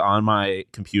DraftKings on my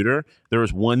computer, there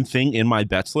is one thing in my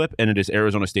bet slip, and it is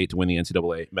Arizona State to win the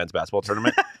NCAA men's basketball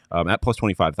tournament at plus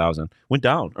 25,000. Went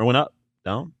down or went up?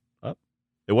 Down? Up?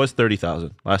 It was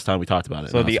 30,000 last time we talked about it.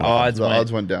 So Now the it's odds The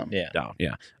odds went down. Yeah. down.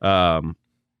 Yeah.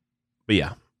 But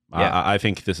yeah. Yeah. I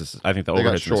think the They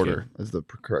overhead got shorter is the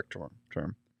correct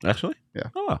term. Actually? Yeah.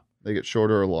 Oh. They get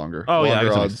shorter or longer. Oh, yeah, I Longer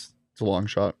guess that odds. It's a long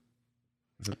shot.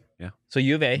 Yeah. So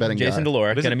U of A, Betting Jason guy. Delora,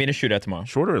 What is going to it? be in a shootout tomorrow.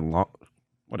 Shorter and long.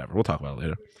 Whatever. We'll talk about it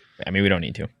later. I mean, we don't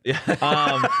need to. Yeah.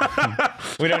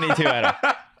 We don't need to, Adam.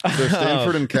 So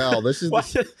Stanford and Cal. This is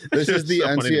the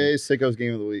NCAA Sickos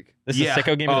game of the week. This Yeah. is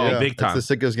sicko game of Oh, the Yeah, week. big time. It's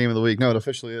the Sickos game of the week. No, it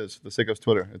officially is. The Sickos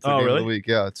Twitter. It's the Oh, game really? of the week.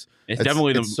 Yeah, It's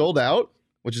definitely it's sold out.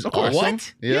 which is Of course. awesome.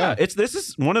 What? Yeah. This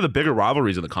is one of the bigger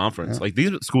rivalries in the conference. Yeah. Like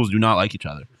these schools do not like each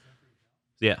other.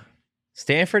 Yeah.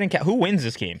 Stanford and Cal. Who wins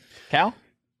this game? Cal?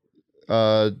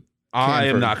 I am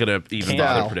Stanford. not going to even Cal.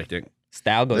 bother predicting.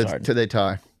 Stal goes That's- hard. they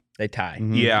tie. They tie.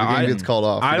 Mhm. Yeah, the game I- gets called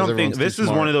off. I because don't think everyone's this too is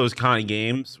smart. one of those kind of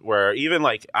games where even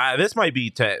like this might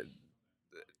be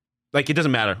like it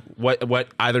doesn't matter what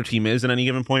either team is at any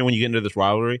given point when you get into this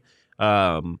rivalry.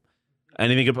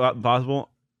 Anything is possible.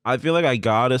 I feel like I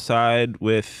gotta side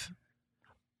with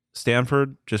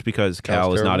Stanford just because Cal's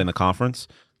Cal is not terrible. in the conference.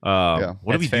 Yeah.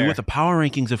 What do we That's do fair. with the power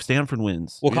rankings if Stanford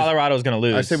wins? Well, Colorado's going to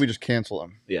lose. I say we just cancel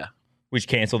them. Yeah. We should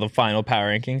cancel the final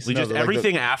power rankings. We No, just they're like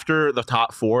everything after the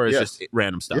top four is Yes. just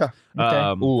random stuff. Yeah.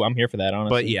 Okay. Ooh, I'm here for that,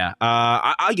 honestly. But yeah,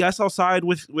 I guess I'll side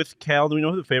with Cal. Do we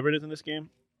know who the favorite is in this game?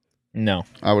 No.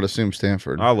 I would assume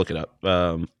Stanford. I'll look it up.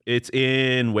 It's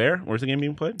in where? Where's the game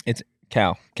being played? It's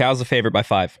Cal. Cal's the favorite by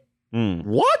 5.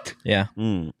 What? Yeah.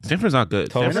 Stanford's not good.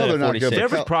 Total I know set they're at not good, 46. but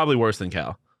Stanford's Cal- probably worse than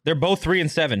Cal. They're both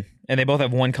 3-7, and they both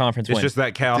have one conference It's win. just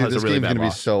that Cal Dude, has this a really game's bad going to be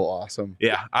loss. so awesome.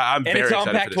 Yeah, I'm and very it's on excited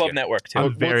for this Pac-12 game. Network, too. I'm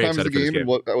What very time's the excited for this game? game.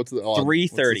 And what's the odds? 3:30.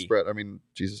 What's the spread? I mean,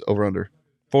 Jesus, over under.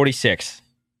 46.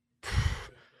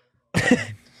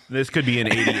 This could be an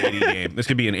 80-80 game. This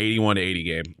could be an 81-80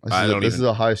 game. This is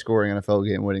a high scoring NFL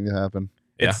game waiting to happen.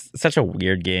 Yeah. It's such a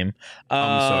weird game.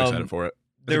 I'm so excited for it.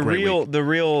 It's a The great week. the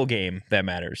real game that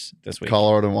matters this week.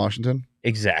 Colorado and Washington.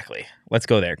 Exactly. Let's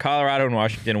go there. Colorado and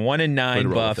Washington, 1-9 Way to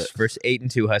roll with Buffs it. versus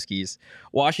 8-2 Huskies.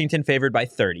 Washington favored by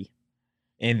 30,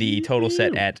 and the total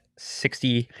set at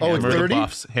 60. Oh, it's Hammer the 30?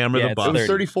 Buffs. Hammer Yeah, the it's Buffs. It was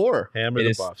 30. 34. Hammer It the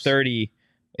is Buffs. 30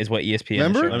 is what ESPN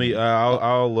Remember? showed. Let me.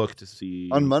 I'll look to see.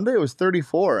 On Monday, it was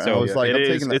 34. And So, I was like, It I'm is-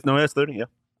 taking that. No, that's 30. Yeah,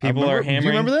 People are Do you hammering.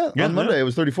 remember that? Yeah, On Monday, it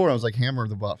was 34. I was like, hammer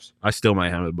the Buffs. I still might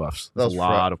hammer the Buffs. That That's was a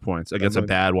lot of points against a was-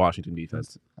 bad Washington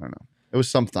defense. I don't know. It was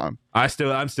sometime. I'm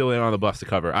still in on the Buffs to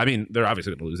cover. I mean, they're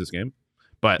obviously going to lose this game,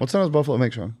 but What sound does Buffalo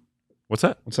make, Sean? what's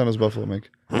that? What sound does Buffalo make?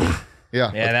 Yeah,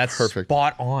 Yeah, that's perfect.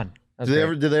 spot on. That's Did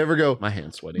great. they ever go? My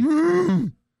hand's sweaty.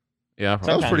 Mm. Yeah,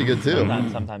 That was pretty good too.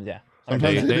 Sometimes, yeah.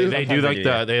 Sometimes they do Sometimes like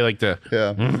yeah. they like to.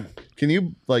 Yeah. Can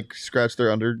you like scratch their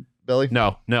underbelly?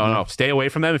 No. Stay away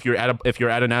from them. If you're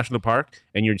at a national park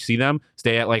and you see them,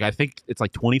 stay at like I think it's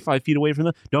like 25 feet away from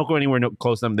them. Don't go anywhere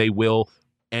close to them. They will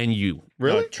end you.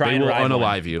 Really? Try They and will ride one.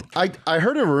 unalive you. I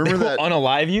heard a rumor that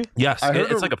Unalive you? Yes, I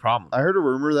heard it's like a problem. I heard a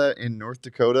rumor that in North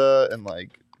Dakota and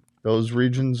like those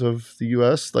regions of the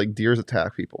U.S., like deers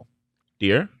attack people.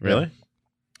 Deer, really?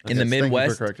 In the Yes, thank you for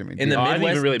Midwest, correcting me. in the Oh, I didn't even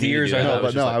Midwest, really mean to deers do are that. the No, was but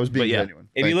just no, like- I was being but yeah. genuine.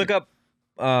 If Thank you look up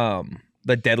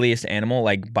the deadliest animal,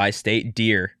 like by state,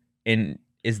 deer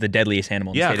is the deadliest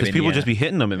animal in the Yeah, state of because people Indiana. just be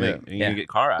hitting them and, Yeah. and Yeah. you get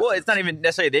car accidents. Well, it's not even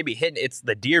necessarily they be hitting. It's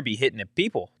the deer be hitting at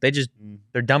people.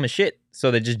 They're dumb as shit,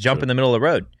 so they just jump True. in the middle of the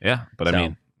road. Yeah, but I So-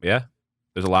 mean, yeah.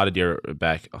 There's a lot of deer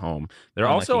back home. There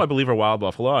also, Unlucky. I believe, are wild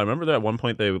buffalo. I remember that at one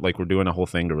point they like were doing a whole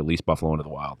thing to release buffalo into the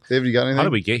wild. David, you got anything? How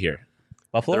did we get here?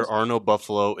 Buffalo. There are no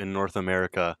buffalo in North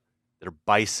America. They're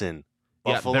bison.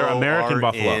 Yeah, Buffalo they're American are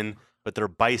buffalo. but they're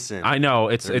bison. I know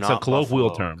it's They're a not colloquial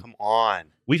buffalo. term. Come on.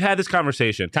 We've had this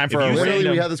conversation. Time for If a you Literally,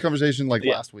 random- we had this conversation like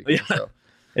Yeah. last week. Yeah. So.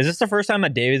 Is this the first time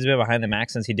that David's been behind the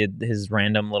Mac since he did his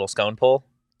random little scone pull?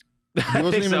 I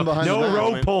wasn't think even so. behind No the back.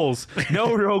 rogue polls.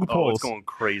 No rogue Oh, polls. it's going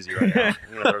crazy right now.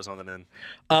 I'm gonna throw something in.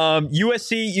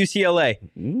 USC, UCLA.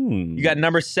 You got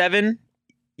number 7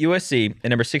 USC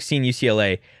and number 16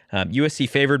 UCLA. USC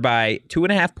favored by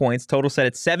 2.5 points. Total set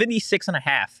at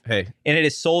 76.5, Hey, and it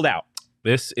is sold out.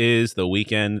 this is the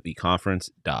weekend the conference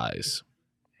dies.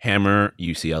 Hammer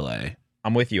UCLA.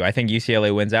 I'm with you. I think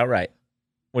UCLA wins outright.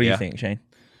 What do Yeah. you think, Shane?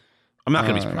 I'm not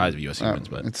going to be surprised if USC wins,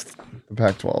 but It's the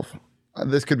Pac-12.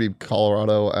 This could be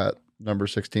Colorado at number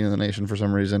 16 in the nation for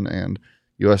some reason, and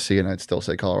USC, and I'd still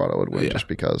say Colorado would win Yeah. just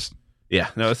because. yeah,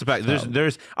 no, it's the fact. There's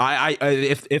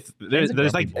if there's a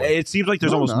like grumpy boy. it seems like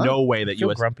there's No, almost not. no way that I feel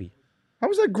USC. grumpy. How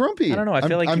was that grumpy? I don't know. I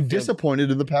feel like I'm you feel-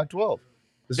 disappointed in the Pac-12.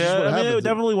 This is Yeah, what I mean, happens. it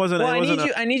definitely wasn't. Well, it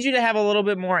wasn't I need you to have a little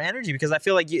bit more energy because I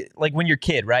feel like when you're a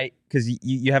kid, right? Because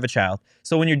you have a child.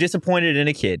 So when you're disappointed in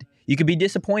a kid, you could be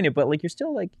disappointed, but like you're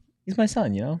still like, he's my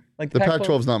son, you know? Like The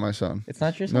Pac-12 is not my son. It's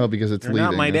not your son. No, because it's You're leaving.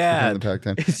 not my It's becoming dad. The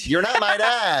Pac-10. It's- You're not my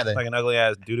dad. like an ugly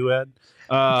ass doo doo ad.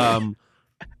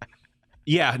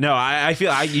 Yeah, no, I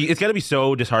feel it's got to be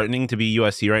so disheartening to be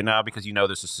USC right now because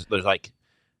there's like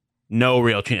no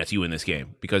real chance you win this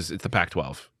game because it's the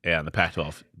Pac-12 and the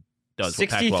Pac-12 does what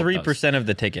Pac-12 does. 63% of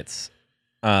the tickets,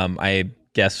 I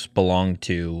guess, belong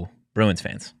to Bruins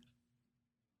fans.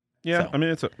 Yeah, So. I mean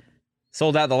it's a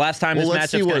Sold out the last time Well, this let's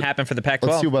matchup's see going to what- happen for the Let's see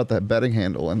Pac-12. about that betting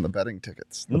handle and the betting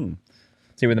tickets.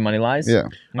 See where the money lies? Yeah.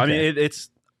 I mean Okay. it's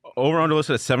over under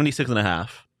listed at 76.5.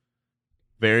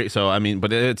 Very so I mean,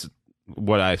 but it's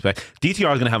what I expect. DTR is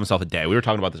going to have himself a day. We were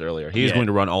talking about this earlier. He's going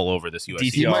to run all over this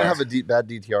USC. He might have a bad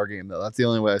DTR game though. That's the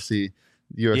only way I see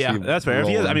USC. Yeah, that's fair. If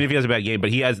he has a bad game,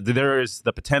 but there is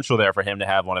the potential there for him to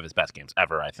have one of his best games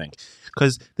ever, I think,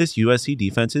 because this USC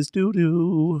defense is doo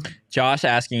doo. Josh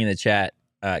asking in the chat,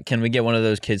 can we get one of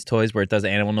those kids' toys where it does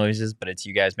animal noises, but it's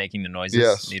you guys making the noises?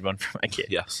 Yes. Need one for my kid.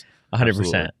 Yes,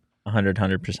 100%.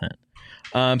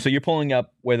 100%. So you're pulling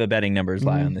up where the betting numbers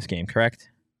lie on this game, correct?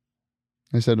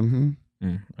 I said,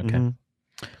 Okay.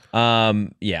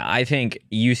 Yeah, I think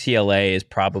UCLA is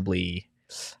probably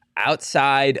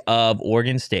outside of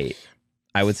Oregon State.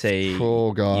 I would say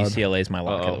Oh God. UCLA is my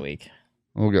lock of the week.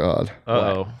 Oh God.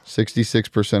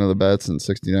 66% of the bets and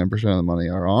 69% of the money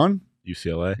are on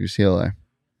UCLA.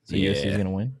 So USC is going to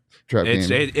win? Trap game.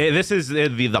 This is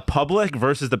the public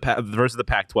versus the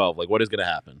Pac-12. Like, what is going to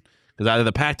happen? Because either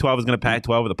the Pac-12 is going to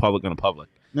Pac-12 or the public going to public.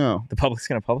 No. The public's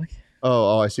going to public?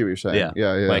 Oh, I see what you're saying. Yeah.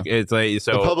 Like, it's like,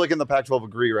 so the public and the Pac-12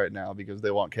 agree right now because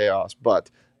they want chaos, but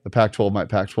the Pac-12 might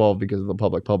Pac-12 because of the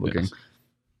publicing. Yes.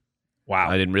 Wow.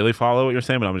 I didn't really follow what you're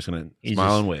saying, but I'm just going to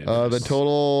smile and wave. The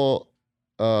total,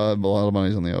 a lot of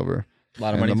money's on the over. A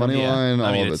lot of And money. the money line,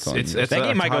 all of it's it's on. That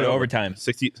game might go to overtime.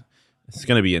 60. It's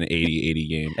going to be an 80-80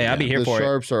 game. Hey, I'll be here The for it.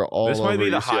 Sharps are all This over might be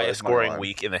the UCLA's highest money scoring line.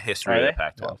 week in the history Are of they? the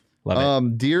Pac-12. Love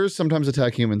it. Deers sometimes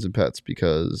attack humans and pets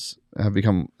because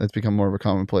it's become more of a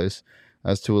commonplace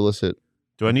as to illicit.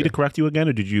 Do I need to correct you again,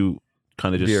 or did you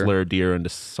kind of just Deer. slur deer into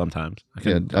sometimes?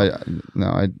 You need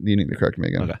to correct me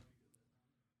again. Okay.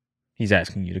 He's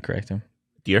asking you to correct him.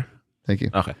 Deer? Thank you.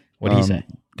 Okay. What did he say?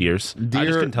 Deers. I just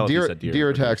Deer, couldn't tell if you said deer. deer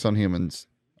attacks on humans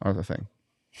are the thing.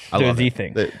 I They're love the it.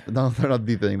 thing. No, they're not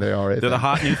the thing. They are. They're the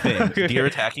hot new thing. Deer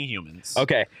attacking humans.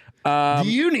 Okay. Do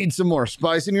you need some more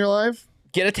spice in your life?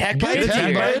 Get attacked by Get a attacked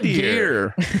deer. by a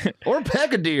deer. Or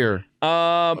peck a deer.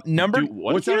 Number Dude,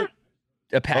 What's that?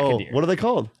 a pack of deer. What are they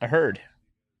called? A herd.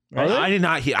 I did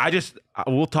not hear.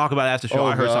 We'll talk about it after the show. Oh,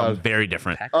 I heard God. something very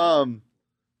different.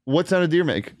 What sound a deer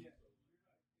make?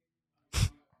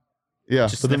 Yeah,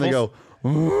 Just but then they go.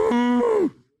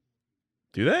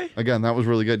 Do they? Again, that was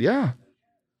really good. Yeah.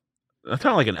 That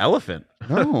sounds like an elephant.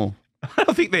 No, I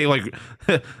don't think they like.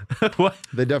 What?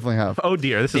 they definitely have. Oh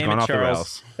dear, this has Damn gone it, off the Charles.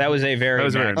 rails. That was a very That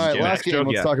was very nice All right, joke. last game. joke,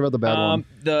 Let's yeah. talk about the bad one.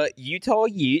 The Utah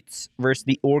Utes versus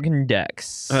the Oregon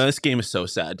Ducks. This game is so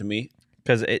sad to me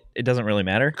Because it doesn't really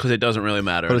matter. because it doesn't really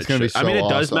matter. But and it's gonna be should. I mean, so it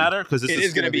does awesome. matter because It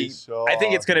is going to be. so I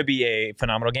think it's awesome. going to be a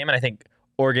phenomenal game, and I think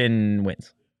Oregon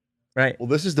wins. Right? Well,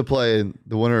 this is to play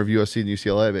the winner of USC and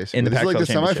UCLA, basically. In the this is like the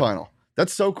Pac-12 championship. semifinal.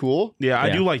 That's so cool. Yeah, I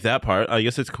Yeah. do like that part. I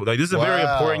guess it's cool. Like, this is a very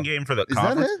Wow. important game for the Is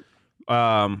conference.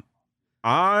 that it?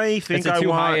 I think It's the I two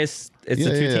want. highest. It's Yeah,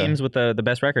 the two yeah, yeah. teams with the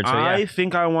best record. So I yeah.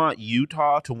 think I want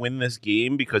Utah to win this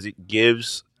game because it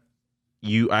gives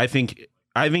you. I think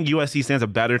USC stands a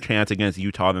better chance against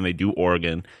Utah than they do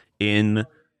Oregon in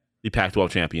the Pac-12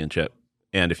 championship.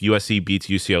 And if USC beats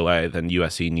UCLA, then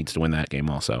USC needs to win that game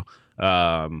also.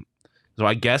 So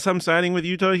I guess I'm siding with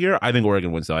Utah here. I think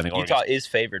Oregon wins though. I think Utah Oregon. is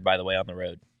favored, by the way, on the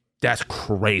road That's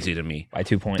crazy to me. by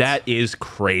 2 points. That is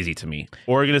crazy to me.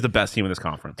 Oregon is the best team in this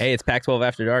conference. Hey, it's Pac-12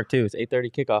 after dark too. It's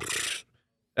 8:30 kickoff.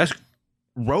 That's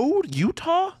road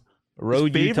Utah.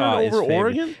 Road Favored Utah is over favored.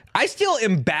 Oregon. I still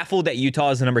am baffled that Utah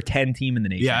is the number 10 team in the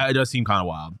nation. Yeah, it does seem kind of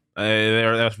wild.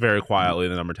 That's very quietly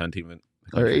the number 10 team.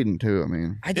 They're 8-2. I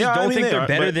mean, I just Yeah, I don't mean, think they they're are,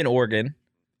 better but- than Oregon.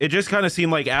 It just kind of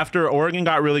seemed like after Oregon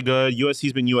got really good,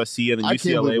 USC's been USC, and then I can't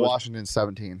UCLA believe was. Washington's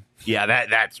 17. Yeah,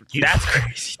 that's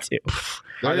crazy too.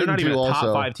 they're not 8-2 even a top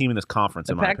also. 5 team in this conference.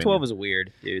 The in my Pac-12 opinion. is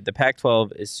weird, dude. The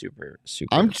Pac-12 is super.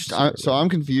 I'm weird.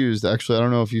 confused. Actually, I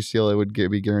don't know if UCLA would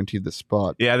be guaranteed the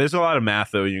spot Yeah, there's a lot of math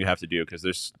though you have to do because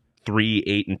there's 3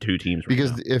 8-2 teams. Right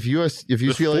because now. if There's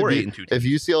 4 8-2 teams. if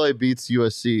UCLA beats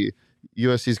USC,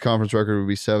 USC's conference record would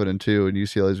be 7-2, and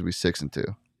UCLA's would be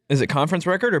 6-2, Is it conference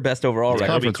record or best overall It's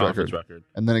record? That'll be conference record.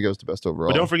 and then it goes to best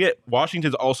overall. But don't forget,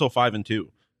 Washington's also 5-2.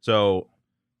 So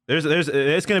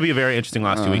it's going to be a very interesting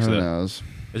last 2 weeks. Who Of it. knows?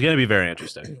 It's going to be very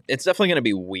interesting. It's definitely going to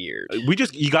be weird.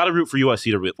 You got to root for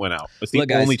USC to win out. It's the Look,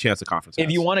 guys, only chance the conference has.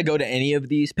 If you want to go to any of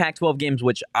these Pac-12 games,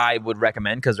 which I would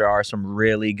recommend because there are some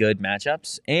really good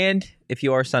matchups, and if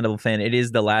you are a Sun Devil fan, it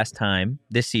is the last time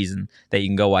this season that you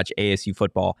can go watch ASU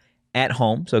football at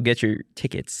home. So get your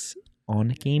tickets on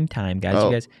game time, guys. Oh.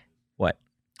 You guys, what?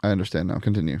 I understand now.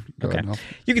 Continue. Go Okay. ahead, Hal.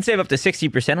 You can save up to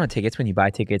 60% on tickets when you buy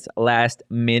tickets last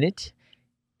minute.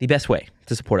 The best way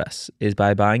to support us is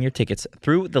by buying your tickets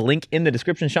through the link in the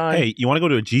description, Sean. Hey, you want to go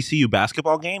to a GCU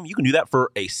basketball game? You can do that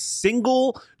for a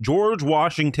single George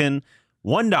Washington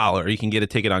 $1. You can get a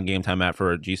ticket on Game Time app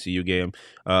for a GCU game.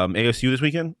 ASU this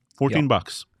weekend, $14.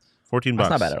 $14. That's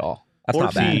not bad at all. That's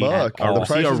not bad. $14. at all. The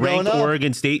See price a is going ranked up.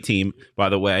 Oregon State team, by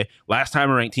the way. Last time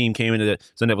a ranked team came into the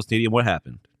Sun Devil Stadium, what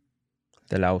happened?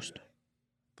 They lost.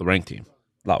 The ranked team.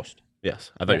 Lost.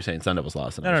 Yes. I thought you were saying Sun Devils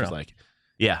lost. And No, I was no, just no. like,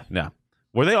 yeah, no.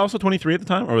 Were they also 23 at the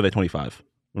time, or were they 25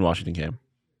 when Washington came?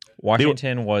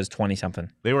 Washington was 20-something.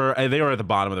 They were at the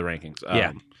bottom of the rankings.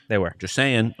 Yeah, they were. Just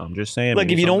saying. I'm just saying. Look,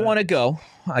 maybe if you don't something- want to go,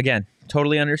 again,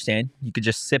 totally understand. You could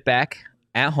just sit back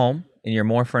at home in your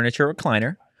More Furniture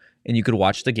recliner, and you could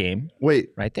watch the game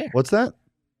Wait, right there. what's that?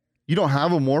 You don't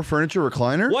have a More Furniture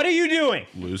recliner? What are you doing?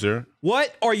 Loser.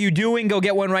 What are you doing? Go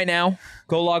get one right now.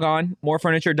 Go log on,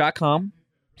 morefurniture.com.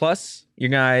 Plus, you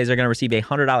guys are going to receive a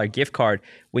 $100 gift card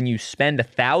when you spend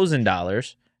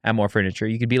 $1,000 at More Furniture.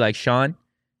 You could be like Sean,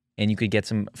 and you could get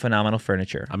some phenomenal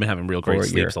furniture. I've been having real great For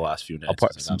sleeps your the last few nights.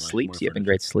 Apart since I some got my sleeps. More You having Furniture.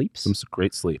 great sleeps? Some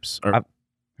great sleeps.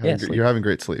 Yeah, sleep. You're having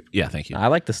great sleep. Yeah, thank you. I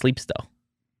like the sleeps, though.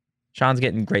 Sean's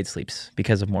getting great sleeps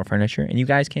because of More Furniture, and you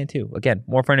guys can too. Again,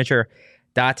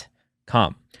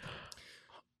 morefurniture.com.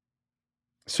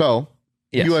 So,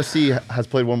 Yes. USC has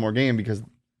played one more game because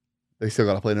they still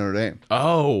got to play Notre Dame.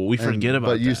 Oh, we forget about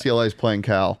But that. UCLA is playing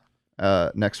Cal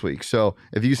next week. So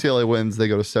if UCLA wins, they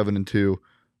go to 7-2,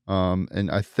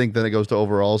 and I think then it goes to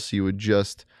overall. So you would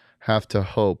just have to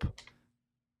hope,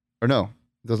 or no,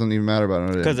 it doesn't even matter about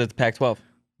Notre Dame. Because it's Pac-12.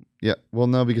 Yeah, well,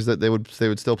 no, because they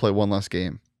would still play one less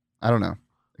game. I don't know.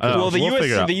 Well, the we'll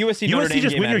figure it out. USC Notre Dame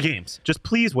just game win your matters. games. Just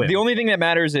please win. The only thing that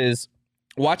matters is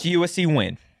watch USC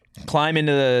win, climb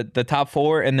into the top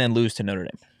 4, and then lose to Notre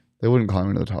Dame. They wouldn't climb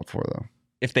into the top 4 though.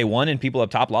 If they won and people up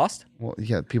top lost, Well,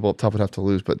 yeah, people up top would have to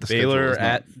lose, but the schedule Baylor is not.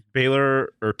 at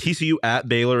Baylor or TCU at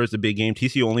Baylor is the big game.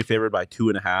 TCU only favored by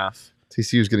 2.5.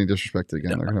 TCU is getting disrespected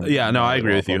again. They're gonna Yeah, no, I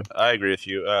agree with off you. on I agree with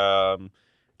you.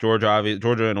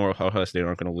 Georgia and Ohio State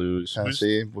aren't going to lose.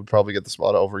 Tennessee would probably get the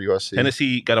spot over USC.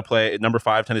 Tennessee got to play number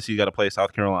 5. Tennessee got to play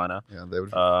South Carolina. Yeah, they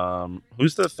would.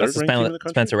 Who's the third that's the ranked team in the country?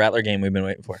 Spencer Rattler game we've been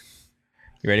waiting for.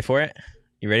 You ready for it?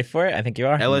 You ready for it? I think you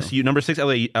are. LSU number 6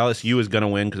 LSU is going to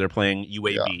win because they're playing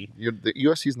UAB. The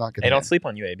USC's not going Hey, don't sleep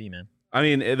on UAB, man. I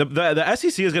mean, the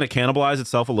SEC is going to cannibalize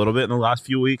itself a little bit in the last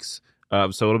few weeks. So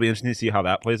it'll be interesting to see how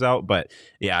that plays out. But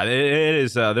yeah, it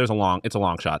is. It's a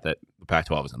long shot that the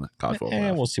Pac-12 is in the college football.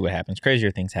 And playoff. we'll see what happens.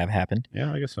 Crazier things have happened.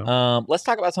 Yeah, I guess so. Let's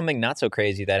talk about something not so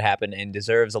crazy that happened and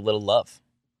deserves a little love.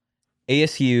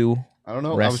 ASU. I don't know.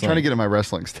 I was Wrestling. trying to get in my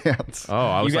wrestling stance. Oh,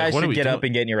 I You was guys like, what are should we get doing? up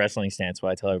and get in your wrestling stance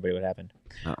while I tell everybody what happened.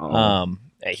 Uh-oh.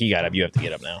 Hey, he got up. You have to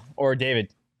get up now. Or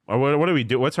David, Or what do we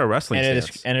do? What's our wrestling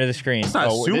stance? enter the screen. It's not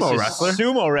Oh, sumo this is wrestler.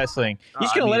 Sumo wrestling. You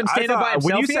just gonna let him stand up by himself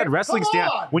When you here?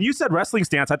 said wrestling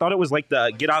stance, I thought it was like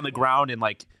the get on the ground and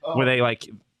like where they like.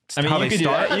 I mean, how you they could do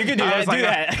start. that. You could do I that. was Do like,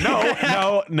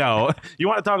 that. No. You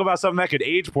want to talk about something that could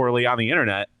age poorly on the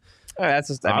internet? Oh, that's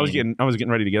just. I was getting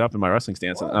ready to get up in my wrestling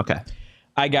stance. Okay.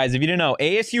 All right, guys. If you didn't know,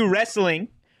 ASU wrestling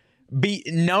beat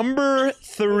number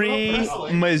 3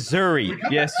 Missouri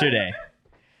yesterday.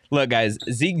 Look, guys,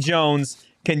 Zeke Jones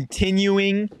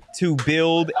continuing to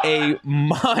build a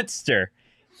monster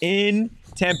in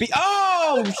Tempe.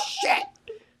 Oh shit!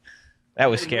 That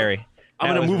was scary. I'm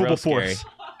That an was immovable real scary. force.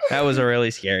 That was a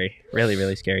really scary,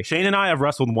 really scary. Shane and I have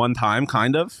wrestled one time,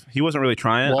 kind of. He wasn't really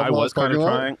trying. Waffle I was House kind of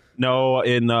parking lot? trying. No,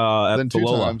 at Then 2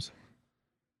 Tolola. times.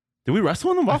 Did we wrestle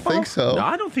in the Waffle think House? so. No,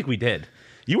 I don't think we did.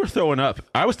 You were throwing up.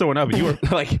 I was throwing up, and you were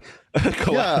like,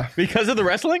 Yeah. Because of the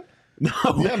wrestling? No.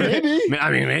 Yeah, maybe. I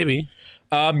mean, maybe.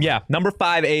 Yeah. Number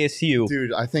 5 ASU.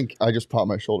 Dude, I think I just popped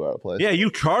my shoulder out of place. Yeah,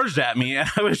 you charged at me, and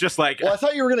I was just like, Well, I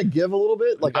thought you were gonna give a little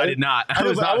bit. Like I did not. I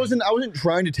know, but I wasn't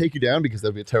trying to take you down because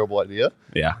that'd be a terrible idea.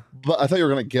 Yeah, But I thought you were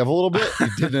gonna give a little bit. You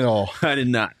didn't at all. I did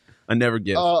not. I never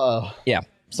give. Yeah.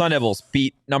 Sun Devils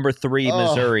beat number 3 Oh.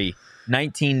 Missouri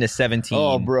 19-17.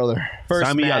 Oh, brother. First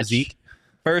Sign me up, match, Zeke.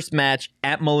 First match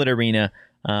at Mullet Arena.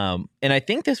 And I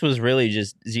think this was really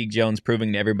just Zeke Jones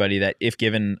proving to everybody that if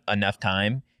given enough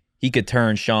time, he could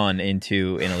turn Sean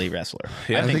into an elite wrestler.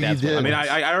 Yeah, I think he that's did. what I mean,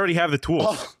 I already have the tools.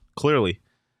 Oh. Clearly,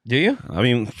 Do you? I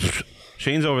mean,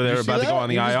 Shane's over there You see about to go that? on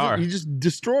the You IR. just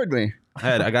destroyed me. I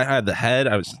had the head.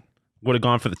 I would have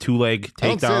gone for the 2-leg I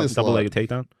don't say takedown, this a double-legged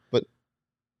takedown.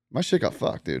 My shit got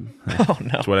fucked, dude. Oh, no.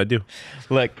 That's what I do.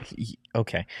 Look,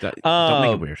 okay. Don't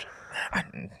make it weird.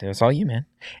 That's all you, man.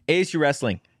 ASU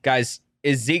Wrestling. Guys,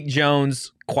 is Zeke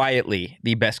Jones quietly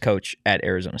the best coach at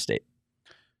Arizona State?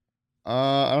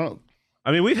 I don't.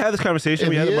 I mean, we've had this conversation. If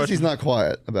We had he a is, bunch. he's not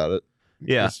quiet about it.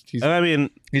 Yeah, He's- and I mean,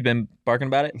 He's been barking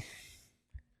about it?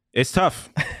 it's tough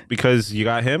because you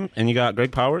got him and you got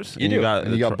Greg Powers. You and do.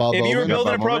 and you got Bob If you were Bowman.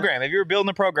 building a Bob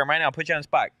Bowman. program right now, put you on the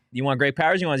spot. You want Greg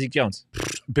Powers? You want Zeke Jones?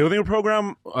 building a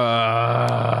program.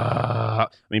 I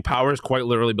mean, Powers quite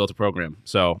literally built a program.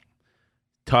 So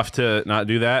tough to not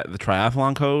do that. The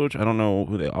triathlon coach, I don't know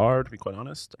who they are, to be quite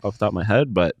honest, off the top of my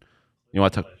head, but you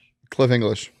want to talk? Cliff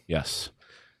English. Yes.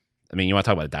 I mean, you want to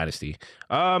talk about a dynasty.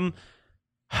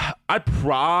 I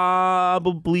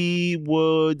probably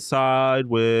would side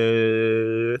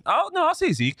with. Oh no, I'll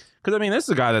say Zeke because I mean this is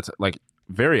a guy that's like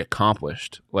very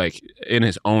accomplished, like in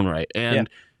his own right, and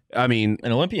I mean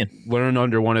An Olympian. learned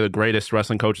under one of the greatest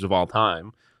wrestling coaches of all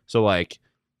time. So like,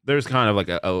 there's kind of like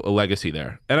a legacy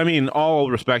there, and I mean all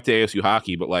respect to ASU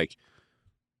hockey, but like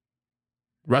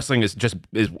wrestling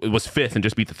was fifth and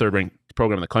just beat the third ranked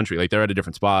program in the country. Like they're at a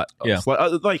different spot. Yeah.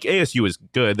 Like ASU is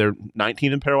good. They're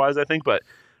 19th in pairwise, I think,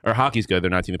 or hockey's good. They're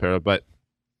 19th in pairwise, but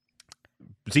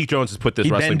Zeke Jones has put this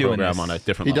He'd been wrestling doing program this. on a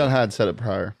different He level. done had said it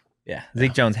prior. Yeah,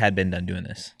 Zeke Jones had been done doing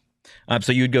this.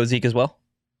 So you'd go Zeke as well?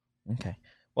 Okay.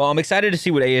 Well, I'm excited to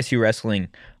see what ASU wrestling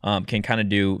can kind of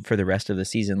do for the rest of the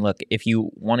season. Look, if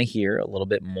you want to hear a little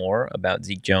bit more about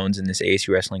Zeke Jones and this ASU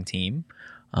wrestling team,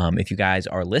 if you guys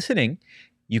are listening,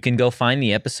 you can go find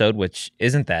the episode, which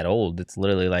isn't that old. It's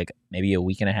literally like maybe a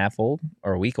week and a half old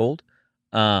or a week old,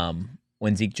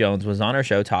 when Zeke Jones was on our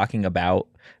show talking about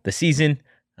the season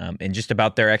and just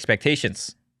about their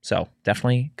expectations. So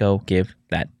definitely go give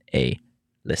that a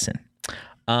listen.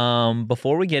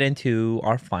 Before we get into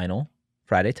our final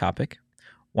Friday topic,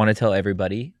 want to tell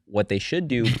everybody what they should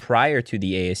do prior to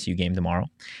the ASU game tomorrow,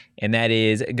 and that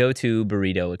is go to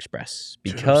Burrito Express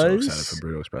because I'm so excited for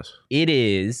Burrito Express. it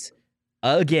is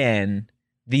again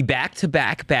the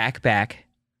back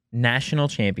national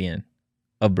champion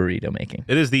of burrito making.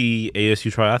 It is the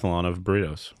ASU triathlon of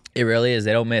burritos. It really is.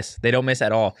 They don't miss. They don't miss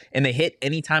at all. And they hit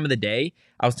any time of the day.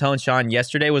 I was telling Sean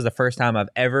yesterday was the first time I've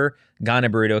ever gone to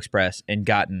Burrito Express and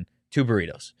gotten 2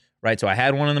 burritos. Right? So I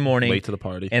had one in the morning. Late to the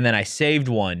party. And then I saved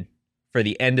one for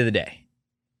the end of the day.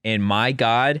 And my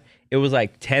God, it was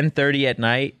like 10:30 at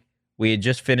night. We had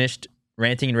just finished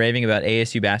ranting and raving about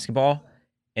ASU basketball.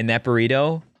 And that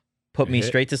burrito put me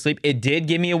straight to sleep. It did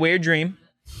give me a weird dream.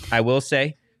 I will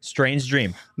say. Strange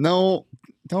dream. No,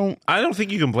 don't. I don't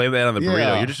think you can blame that on the burrito.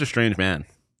 Yeah. You're just a strange man.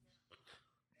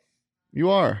 You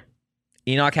are.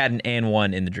 Enoch had an and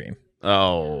one in the dream.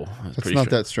 Oh, That's not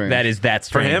that strange. That is that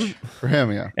for strange. him. For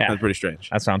him, yeah. Yeah. That's pretty strange.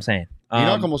 That's what I'm saying.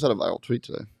 Enoch almost had a viral tweet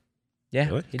today. Yeah,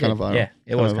 Really? he Kind did. of viral. Yeah,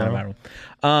 it Kind was of kind of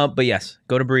viral. But yes,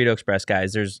 go to Burrito Express,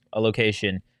 guys. There's a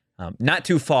location not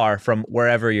too far from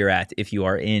wherever you're at if you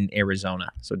are in Arizona.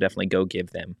 So definitely go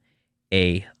give them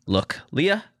a look.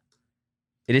 Leah,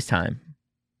 it is time.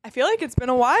 I feel like it's been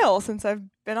a while since I've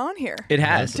been on here. It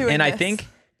has. Doing And I this. think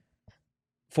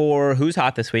for who's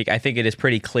hot this week, I think it is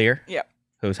pretty clear Yep.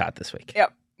 who's hot this week.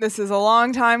 Yep. This is a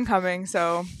long time coming,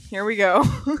 so here we go.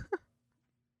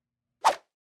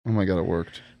 Oh my God, it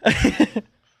worked.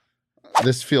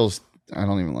 This feels. I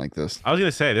don't even like this. I was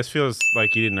gonna say this feels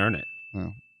like you didn't earn it.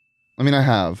 No. I mean, I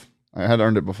have. I had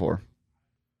earned it before.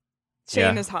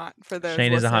 Shane Yeah. is hot for those.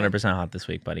 Shane is listening. 100% hot this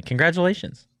week, buddy.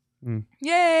 Congratulations.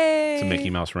 Yay! It's a Mickey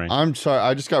Mouse ring. I'm sorry.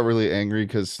 I just got really angry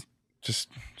because just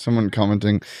someone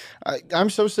commenting. I'm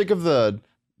so sick of the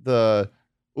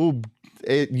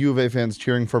U of A fans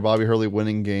cheering for Bobby Hurley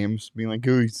winning games, being like,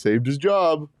 "Oh, he saved his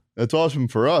job. That's awesome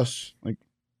for us." Like,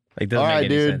 Like, doesn't All make right,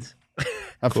 any dude. sense.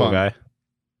 have Cool fun. guy.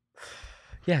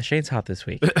 Yeah, Shane's hot this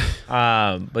week. But he's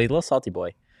a little salty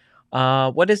boy.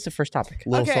 What is the first topic?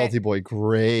 Little Okay. Salty Boy,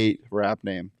 great rap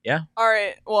name. All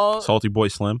right. Well, Salty Boy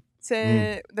Slim.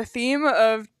 so the theme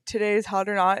of today's Hot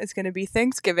or Not is going to be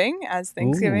Thanksgiving, as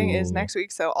Thanksgiving is Ooh. next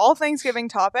week. So all Thanksgiving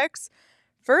topics.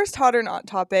 First Hot or Not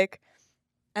topic.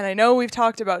 And I know we've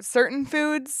talked about certain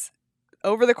foods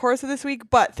over the course of this week,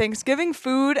 but Thanksgiving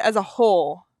food as a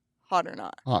whole, hot or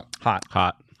not? Hot.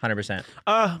 Hot. 100%.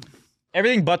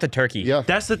 Everything but the turkey. Yeah.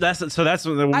 That's my I was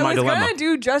dilemma. gonna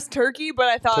do just turkey, but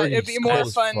I thought it'd be Turkey's more cold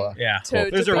as fun. fuck. Yeah. To-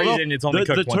 There's to a pick. reason it's only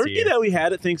The cooked once a turkey year. that we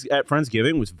had at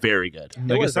Friendsgiving was very good.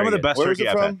 Like was it's some very of the good. best Where was turkey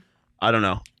it I've had. from? I don't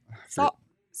know.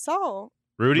 Salt.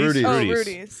 Rudy's. Oh, Rudy's.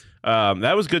 Rudy's.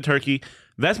 That was good turkey.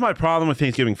 That's my problem with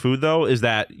Thanksgiving food, though, is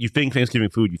that you think Thanksgiving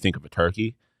food, you think of a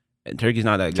turkey, and turkey's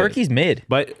not that good. Turkey's mid.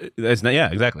 But it's not. Yeah,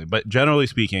 exactly. But generally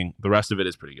speaking, the rest of it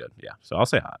is pretty good. Yeah. So I'll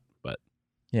say hot. But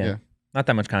Yeah. Yeah. Not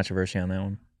that much controversy on that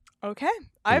one. Okay.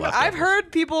 I've leftovers.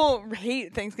 heard people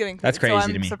hate Thanksgiving food. That's crazy so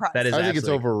I'm to me. Surprised. That is I think it's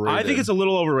absolutely- overrated. I think it's a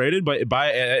little overrated. But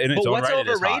in its But own what's right, it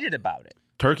is hot. overrated about it?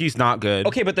 Turkey's not good.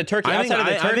 Okay, but the turkey, I think- outside of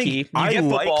the I think turkey, you I get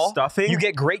like football, stuffing. you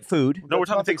get great food. No, we're That's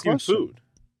talking not the Thanksgiving question. food.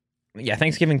 Yeah,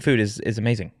 Thanksgiving food is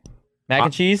amazing. Mac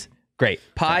and cheese, great.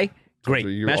 Pie, great.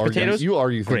 You Mashed argue- potatoes, You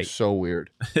argue things great. so weird.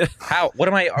 how? What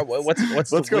am I? What's Let's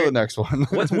go to the weird? next one.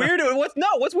 What's weird? What's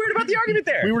weird about the argument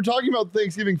there? We were talking about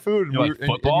Thanksgiving food, and, You like and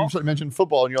football? you mentioned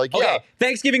football, and you're like, Okay, yeah.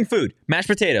 Thanksgiving food, mashed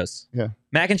potatoes, Yeah.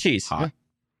 mac and cheese. Hot.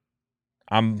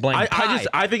 I'm blanking.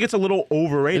 I think it's a little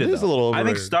overrated. It is a little I think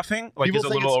overrated. stuffing People is a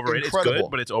think little it's overrated. incredible. It's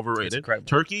good, but it's overrated. It's incredible.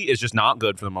 Turkey is just not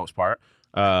good for the most part.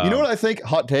 You know what I think?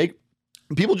 Hot take.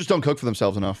 People just don't cook for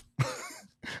themselves enough.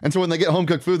 And so when they get home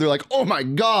cooked food, they're like, oh my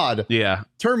God, Yeah.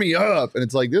 turn me up. And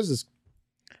it's like, this is,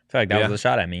 I feel like that Yeah. was a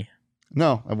shot at me.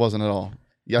 no, it wasn't at all.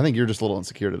 Yeah, I think you're just a little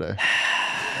insecure today.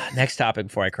 Next topic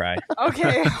before I cry.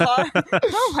 Okay.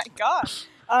 Oh my gosh.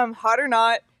 Hot or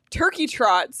not? Turkey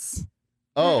trots.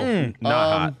 Oh, Not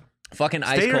hot. Fucking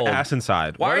ice Stay your cold. ass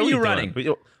inside. Why What are we you doing?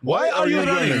 running? Why are you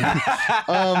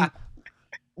running?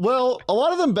 Well, a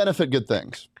lot of them benefit good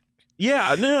things.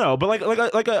 Yeah, no, but like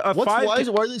a Why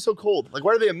are they so cold? Like,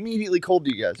 why are they immediately cold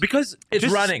to you guys? because It's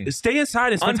just running. Stay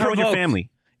inside and spend time with your Unprovoked. family.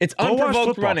 It's Go watch unprovoked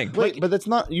football. running. Wait, but that's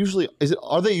not usually.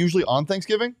 Are they usually on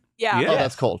Thanksgiving? Yeah. Yeah. Oh,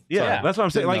 that's cold. Yeah, Sorry. that's what I'm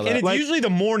saying. Didn't Like, know And that. it's like, usually the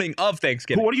morning of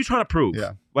Thanksgiving. what are you trying to prove?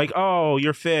 Yeah. Like, oh,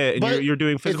 you're fit and But you're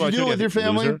doing if physical you do it with activity. your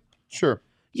family, Loser. sure.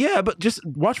 Yeah, but just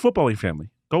watch football with your family.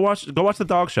 Go watch the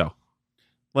dog show.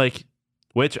 Like,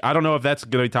 which I don't know if that's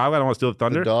gonna be Tyler. I don't want to steal the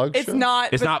thunder. The dog It's show?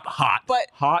 not. It's but not hot. but-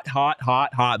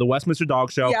 hot. The Westminster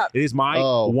Dog Show. Yeah. It is my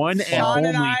Oh, one and Sean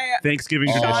and only I- Thanksgiving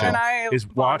Sean tradition. and I Is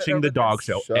bonded watching over the dog this.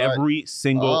 show Shut every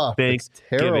single up. It's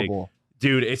Thanksgiving. terrible.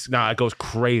 Dude, it goes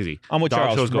crazy. I'm with dog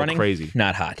Charles. shows go Running, crazy.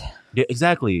 not hot. Yeah,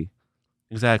 exactly.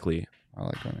 I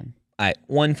like running. All right,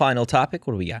 one final topic.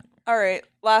 What do we got? All right.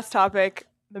 Last topic.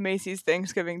 The Macy's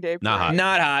Thanksgiving Day Not parade. hot.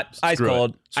 Not hot. Ice Screw it.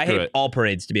 cold. I Screw hate it. all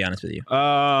parades, to be honest with you.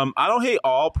 I don't hate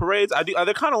all parades. I do.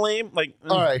 They're kind of lame. Like,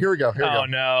 All right, here we go. no.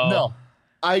 No,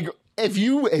 if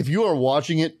you are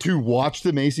watching it to watch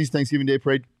the Macy's Thanksgiving Day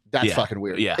Parade, that's Yeah. fucking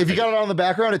weird. Yeah. If you got it on the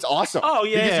background, it's awesome. Oh,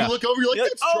 yeah, because yeah. you look over, you're like,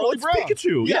 that's oh, Charlie it's Brown.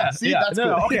 Pikachu. Yeah, Yeah, see, yeah. that's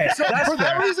No, cool. okay. So That's for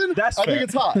that fair. reason, That's I think fair.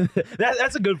 it's hot.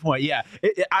 That's a good point. Yeah,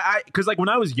 I because like when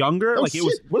I was younger, Oh, like shit. it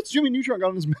was. What's Jimmy Neutron got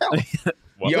in his mouth?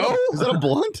 Yo, Is that a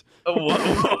blunt?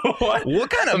 What? what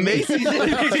kind of Macy's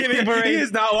Thanksgiving He parade?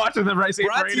 is not watching the right same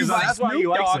Brought parade. to you by That's why he Snoop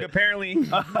likes Dogg, it. apparently. You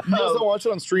guys don't watch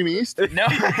it on Stream East? No.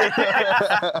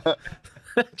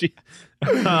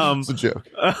 It's a joke.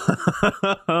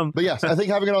 But yes, I think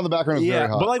having it on the background is very Yeah,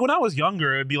 hot. but like when I was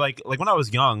younger, it'd be like when I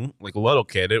was young, like a little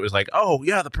kid, it was like, oh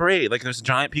yeah, the parade, like there's a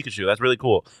giant Pikachu, that's really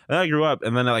cool. And then I grew up,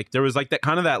 and then like there was like that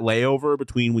kind of that layover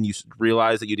between when you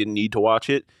realized that you didn't need to watch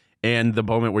it and the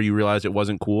moment where you realized it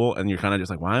wasn't cool, and you're kind of just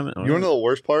like, why am I? You want to know the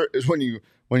worst part is when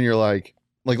you're like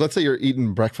let's say you're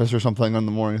eating breakfast or something on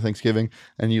the morning of Thanksgiving,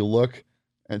 and you look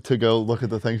and to go look at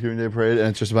the Thanksgiving Day parade, and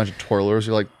it's just a bunch of twirlers.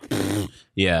 You're like,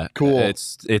 Yeah, Cool.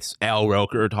 It's Al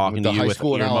Roker talking with to the you high with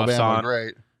school in earmuffs Alabama, on.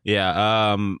 great.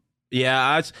 Yeah,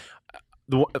 yeah.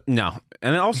 No,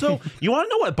 and then also, you want to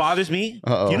know what bothers me?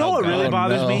 Uh-oh. You know what really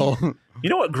bothers me? me? You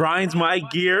know what grinds my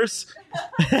gears?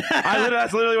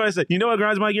 That's literally what I said. You know what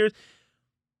grinds my gears?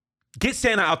 Get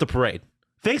Santa out the parade.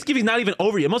 Thanksgiving's not even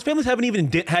over yet. Most families haven't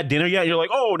even had dinner yet. You're like,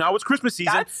 oh, now it's Christmas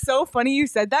season. That's so funny you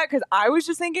said that because I was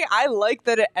just thinking I like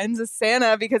that it ends with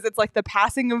Santa because it's like the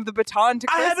passing of the baton to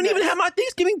I Christmas. haven't even had my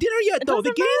Thanksgiving dinner yet, It though.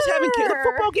 The doesn't the matter.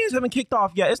 football games haven't kicked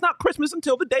off yet. It's not Christmas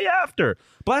until the day after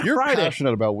Black You're Friday.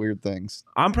 passionate about weird things.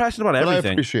 I'm passionate about But I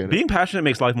everything. appreciate it. Being passionate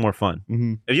makes life more fun.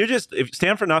 Mm-hmm. If you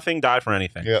stand for nothing, die for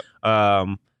anything. Yeah.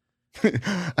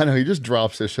 I know he just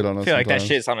drops this shit on us. I feel like that sometimes.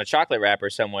 shit's on a chocolate wrapper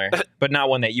somewhere, but not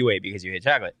one that you ate because you hate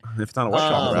chocolate. If it's not a Um,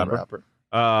 chocolate Chocolate wrapper.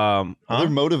 wrapper. Huh? Are there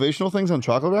motivational things on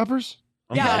chocolate wrappers?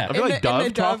 Yeah, I feel like in the Dove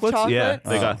Dove chocolates. Yeah, chocolates.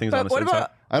 they got things on But the what side.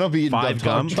 about? I don't be eating Five Dove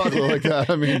gum? chocolate like that.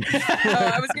 I mean,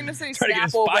 I was gonna say Trying to get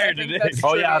Snapple, but I inspired think today. that's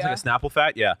Oh yeah, it's trivia. like a Snapple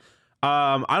fact. Yeah.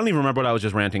 I don't even remember what I was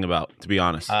just ranting about, to be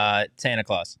honest. Santa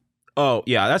Claus. Oh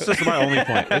yeah, that's just my only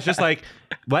point. It's just like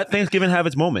let Thanksgiving have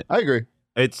its moment. I agree.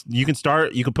 You can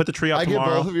put the tree up I get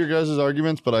tomorrow. both of your guys'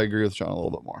 arguments, but I agree with Sean a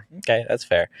little bit more. Okay, that's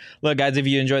fair. Look, guys, if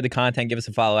you enjoyed the content, give us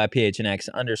a follow at PHNX Is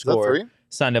that underscore three?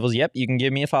 Sun Devils. Yep, you can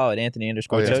give me a follow at Anthony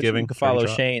underscore Oh, yeah. Coach. You Thanksgiving, can follow Turkey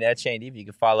Trot. Shane at Shane Deep. You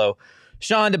can follow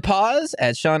Sean DePause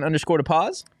at Sean underscore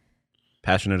DePause.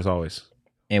 Passionate as always.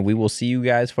 And we will see you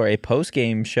guys for a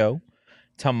post-game show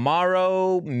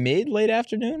tomorrow, late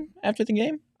afternoon after the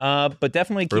game. But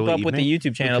definitely keep Early up with the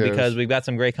evening? YouTube channel cares? because we've got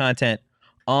some great content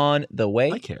on the way.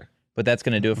 I care. But that's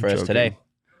going to do it for I'm us joking. today.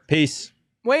 Peace.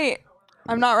 Wait,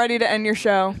 I'm not ready to end your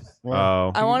show.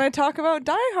 Oh. I want to talk about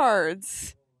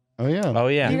diehards. Oh yeah. Oh,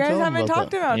 yeah. You didn't guys tell him haven't about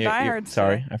talked that. about You're- you're- diehards.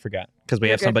 Sorry, I forgot. Because we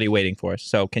You're have good. somebody waiting for us.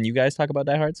 So can you guys talk about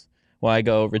diehards while I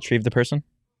go retrieve the person?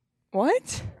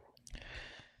 What?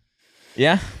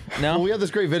 Yeah? Well, No? we have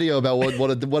this great video about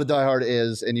what a diehard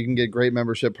is, and you can get great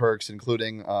membership perks,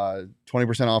 including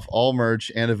 20% off all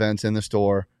merch and events in the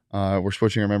store. We're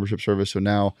switching our membership service, so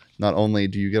now not only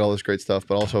do you get all this great stuff,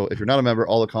 but also if you're not a member,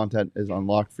 all the content is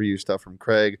unlocked for you. Stuff from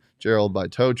Craig, Gerald by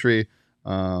Toe Tree,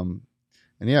 and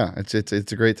yeah, it's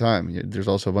a great time. There's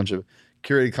also a bunch of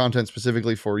curated content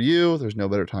specifically for you. There's no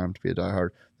better time to be a diehard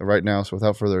than right now. So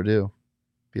without further ado,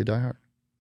 be a diehard.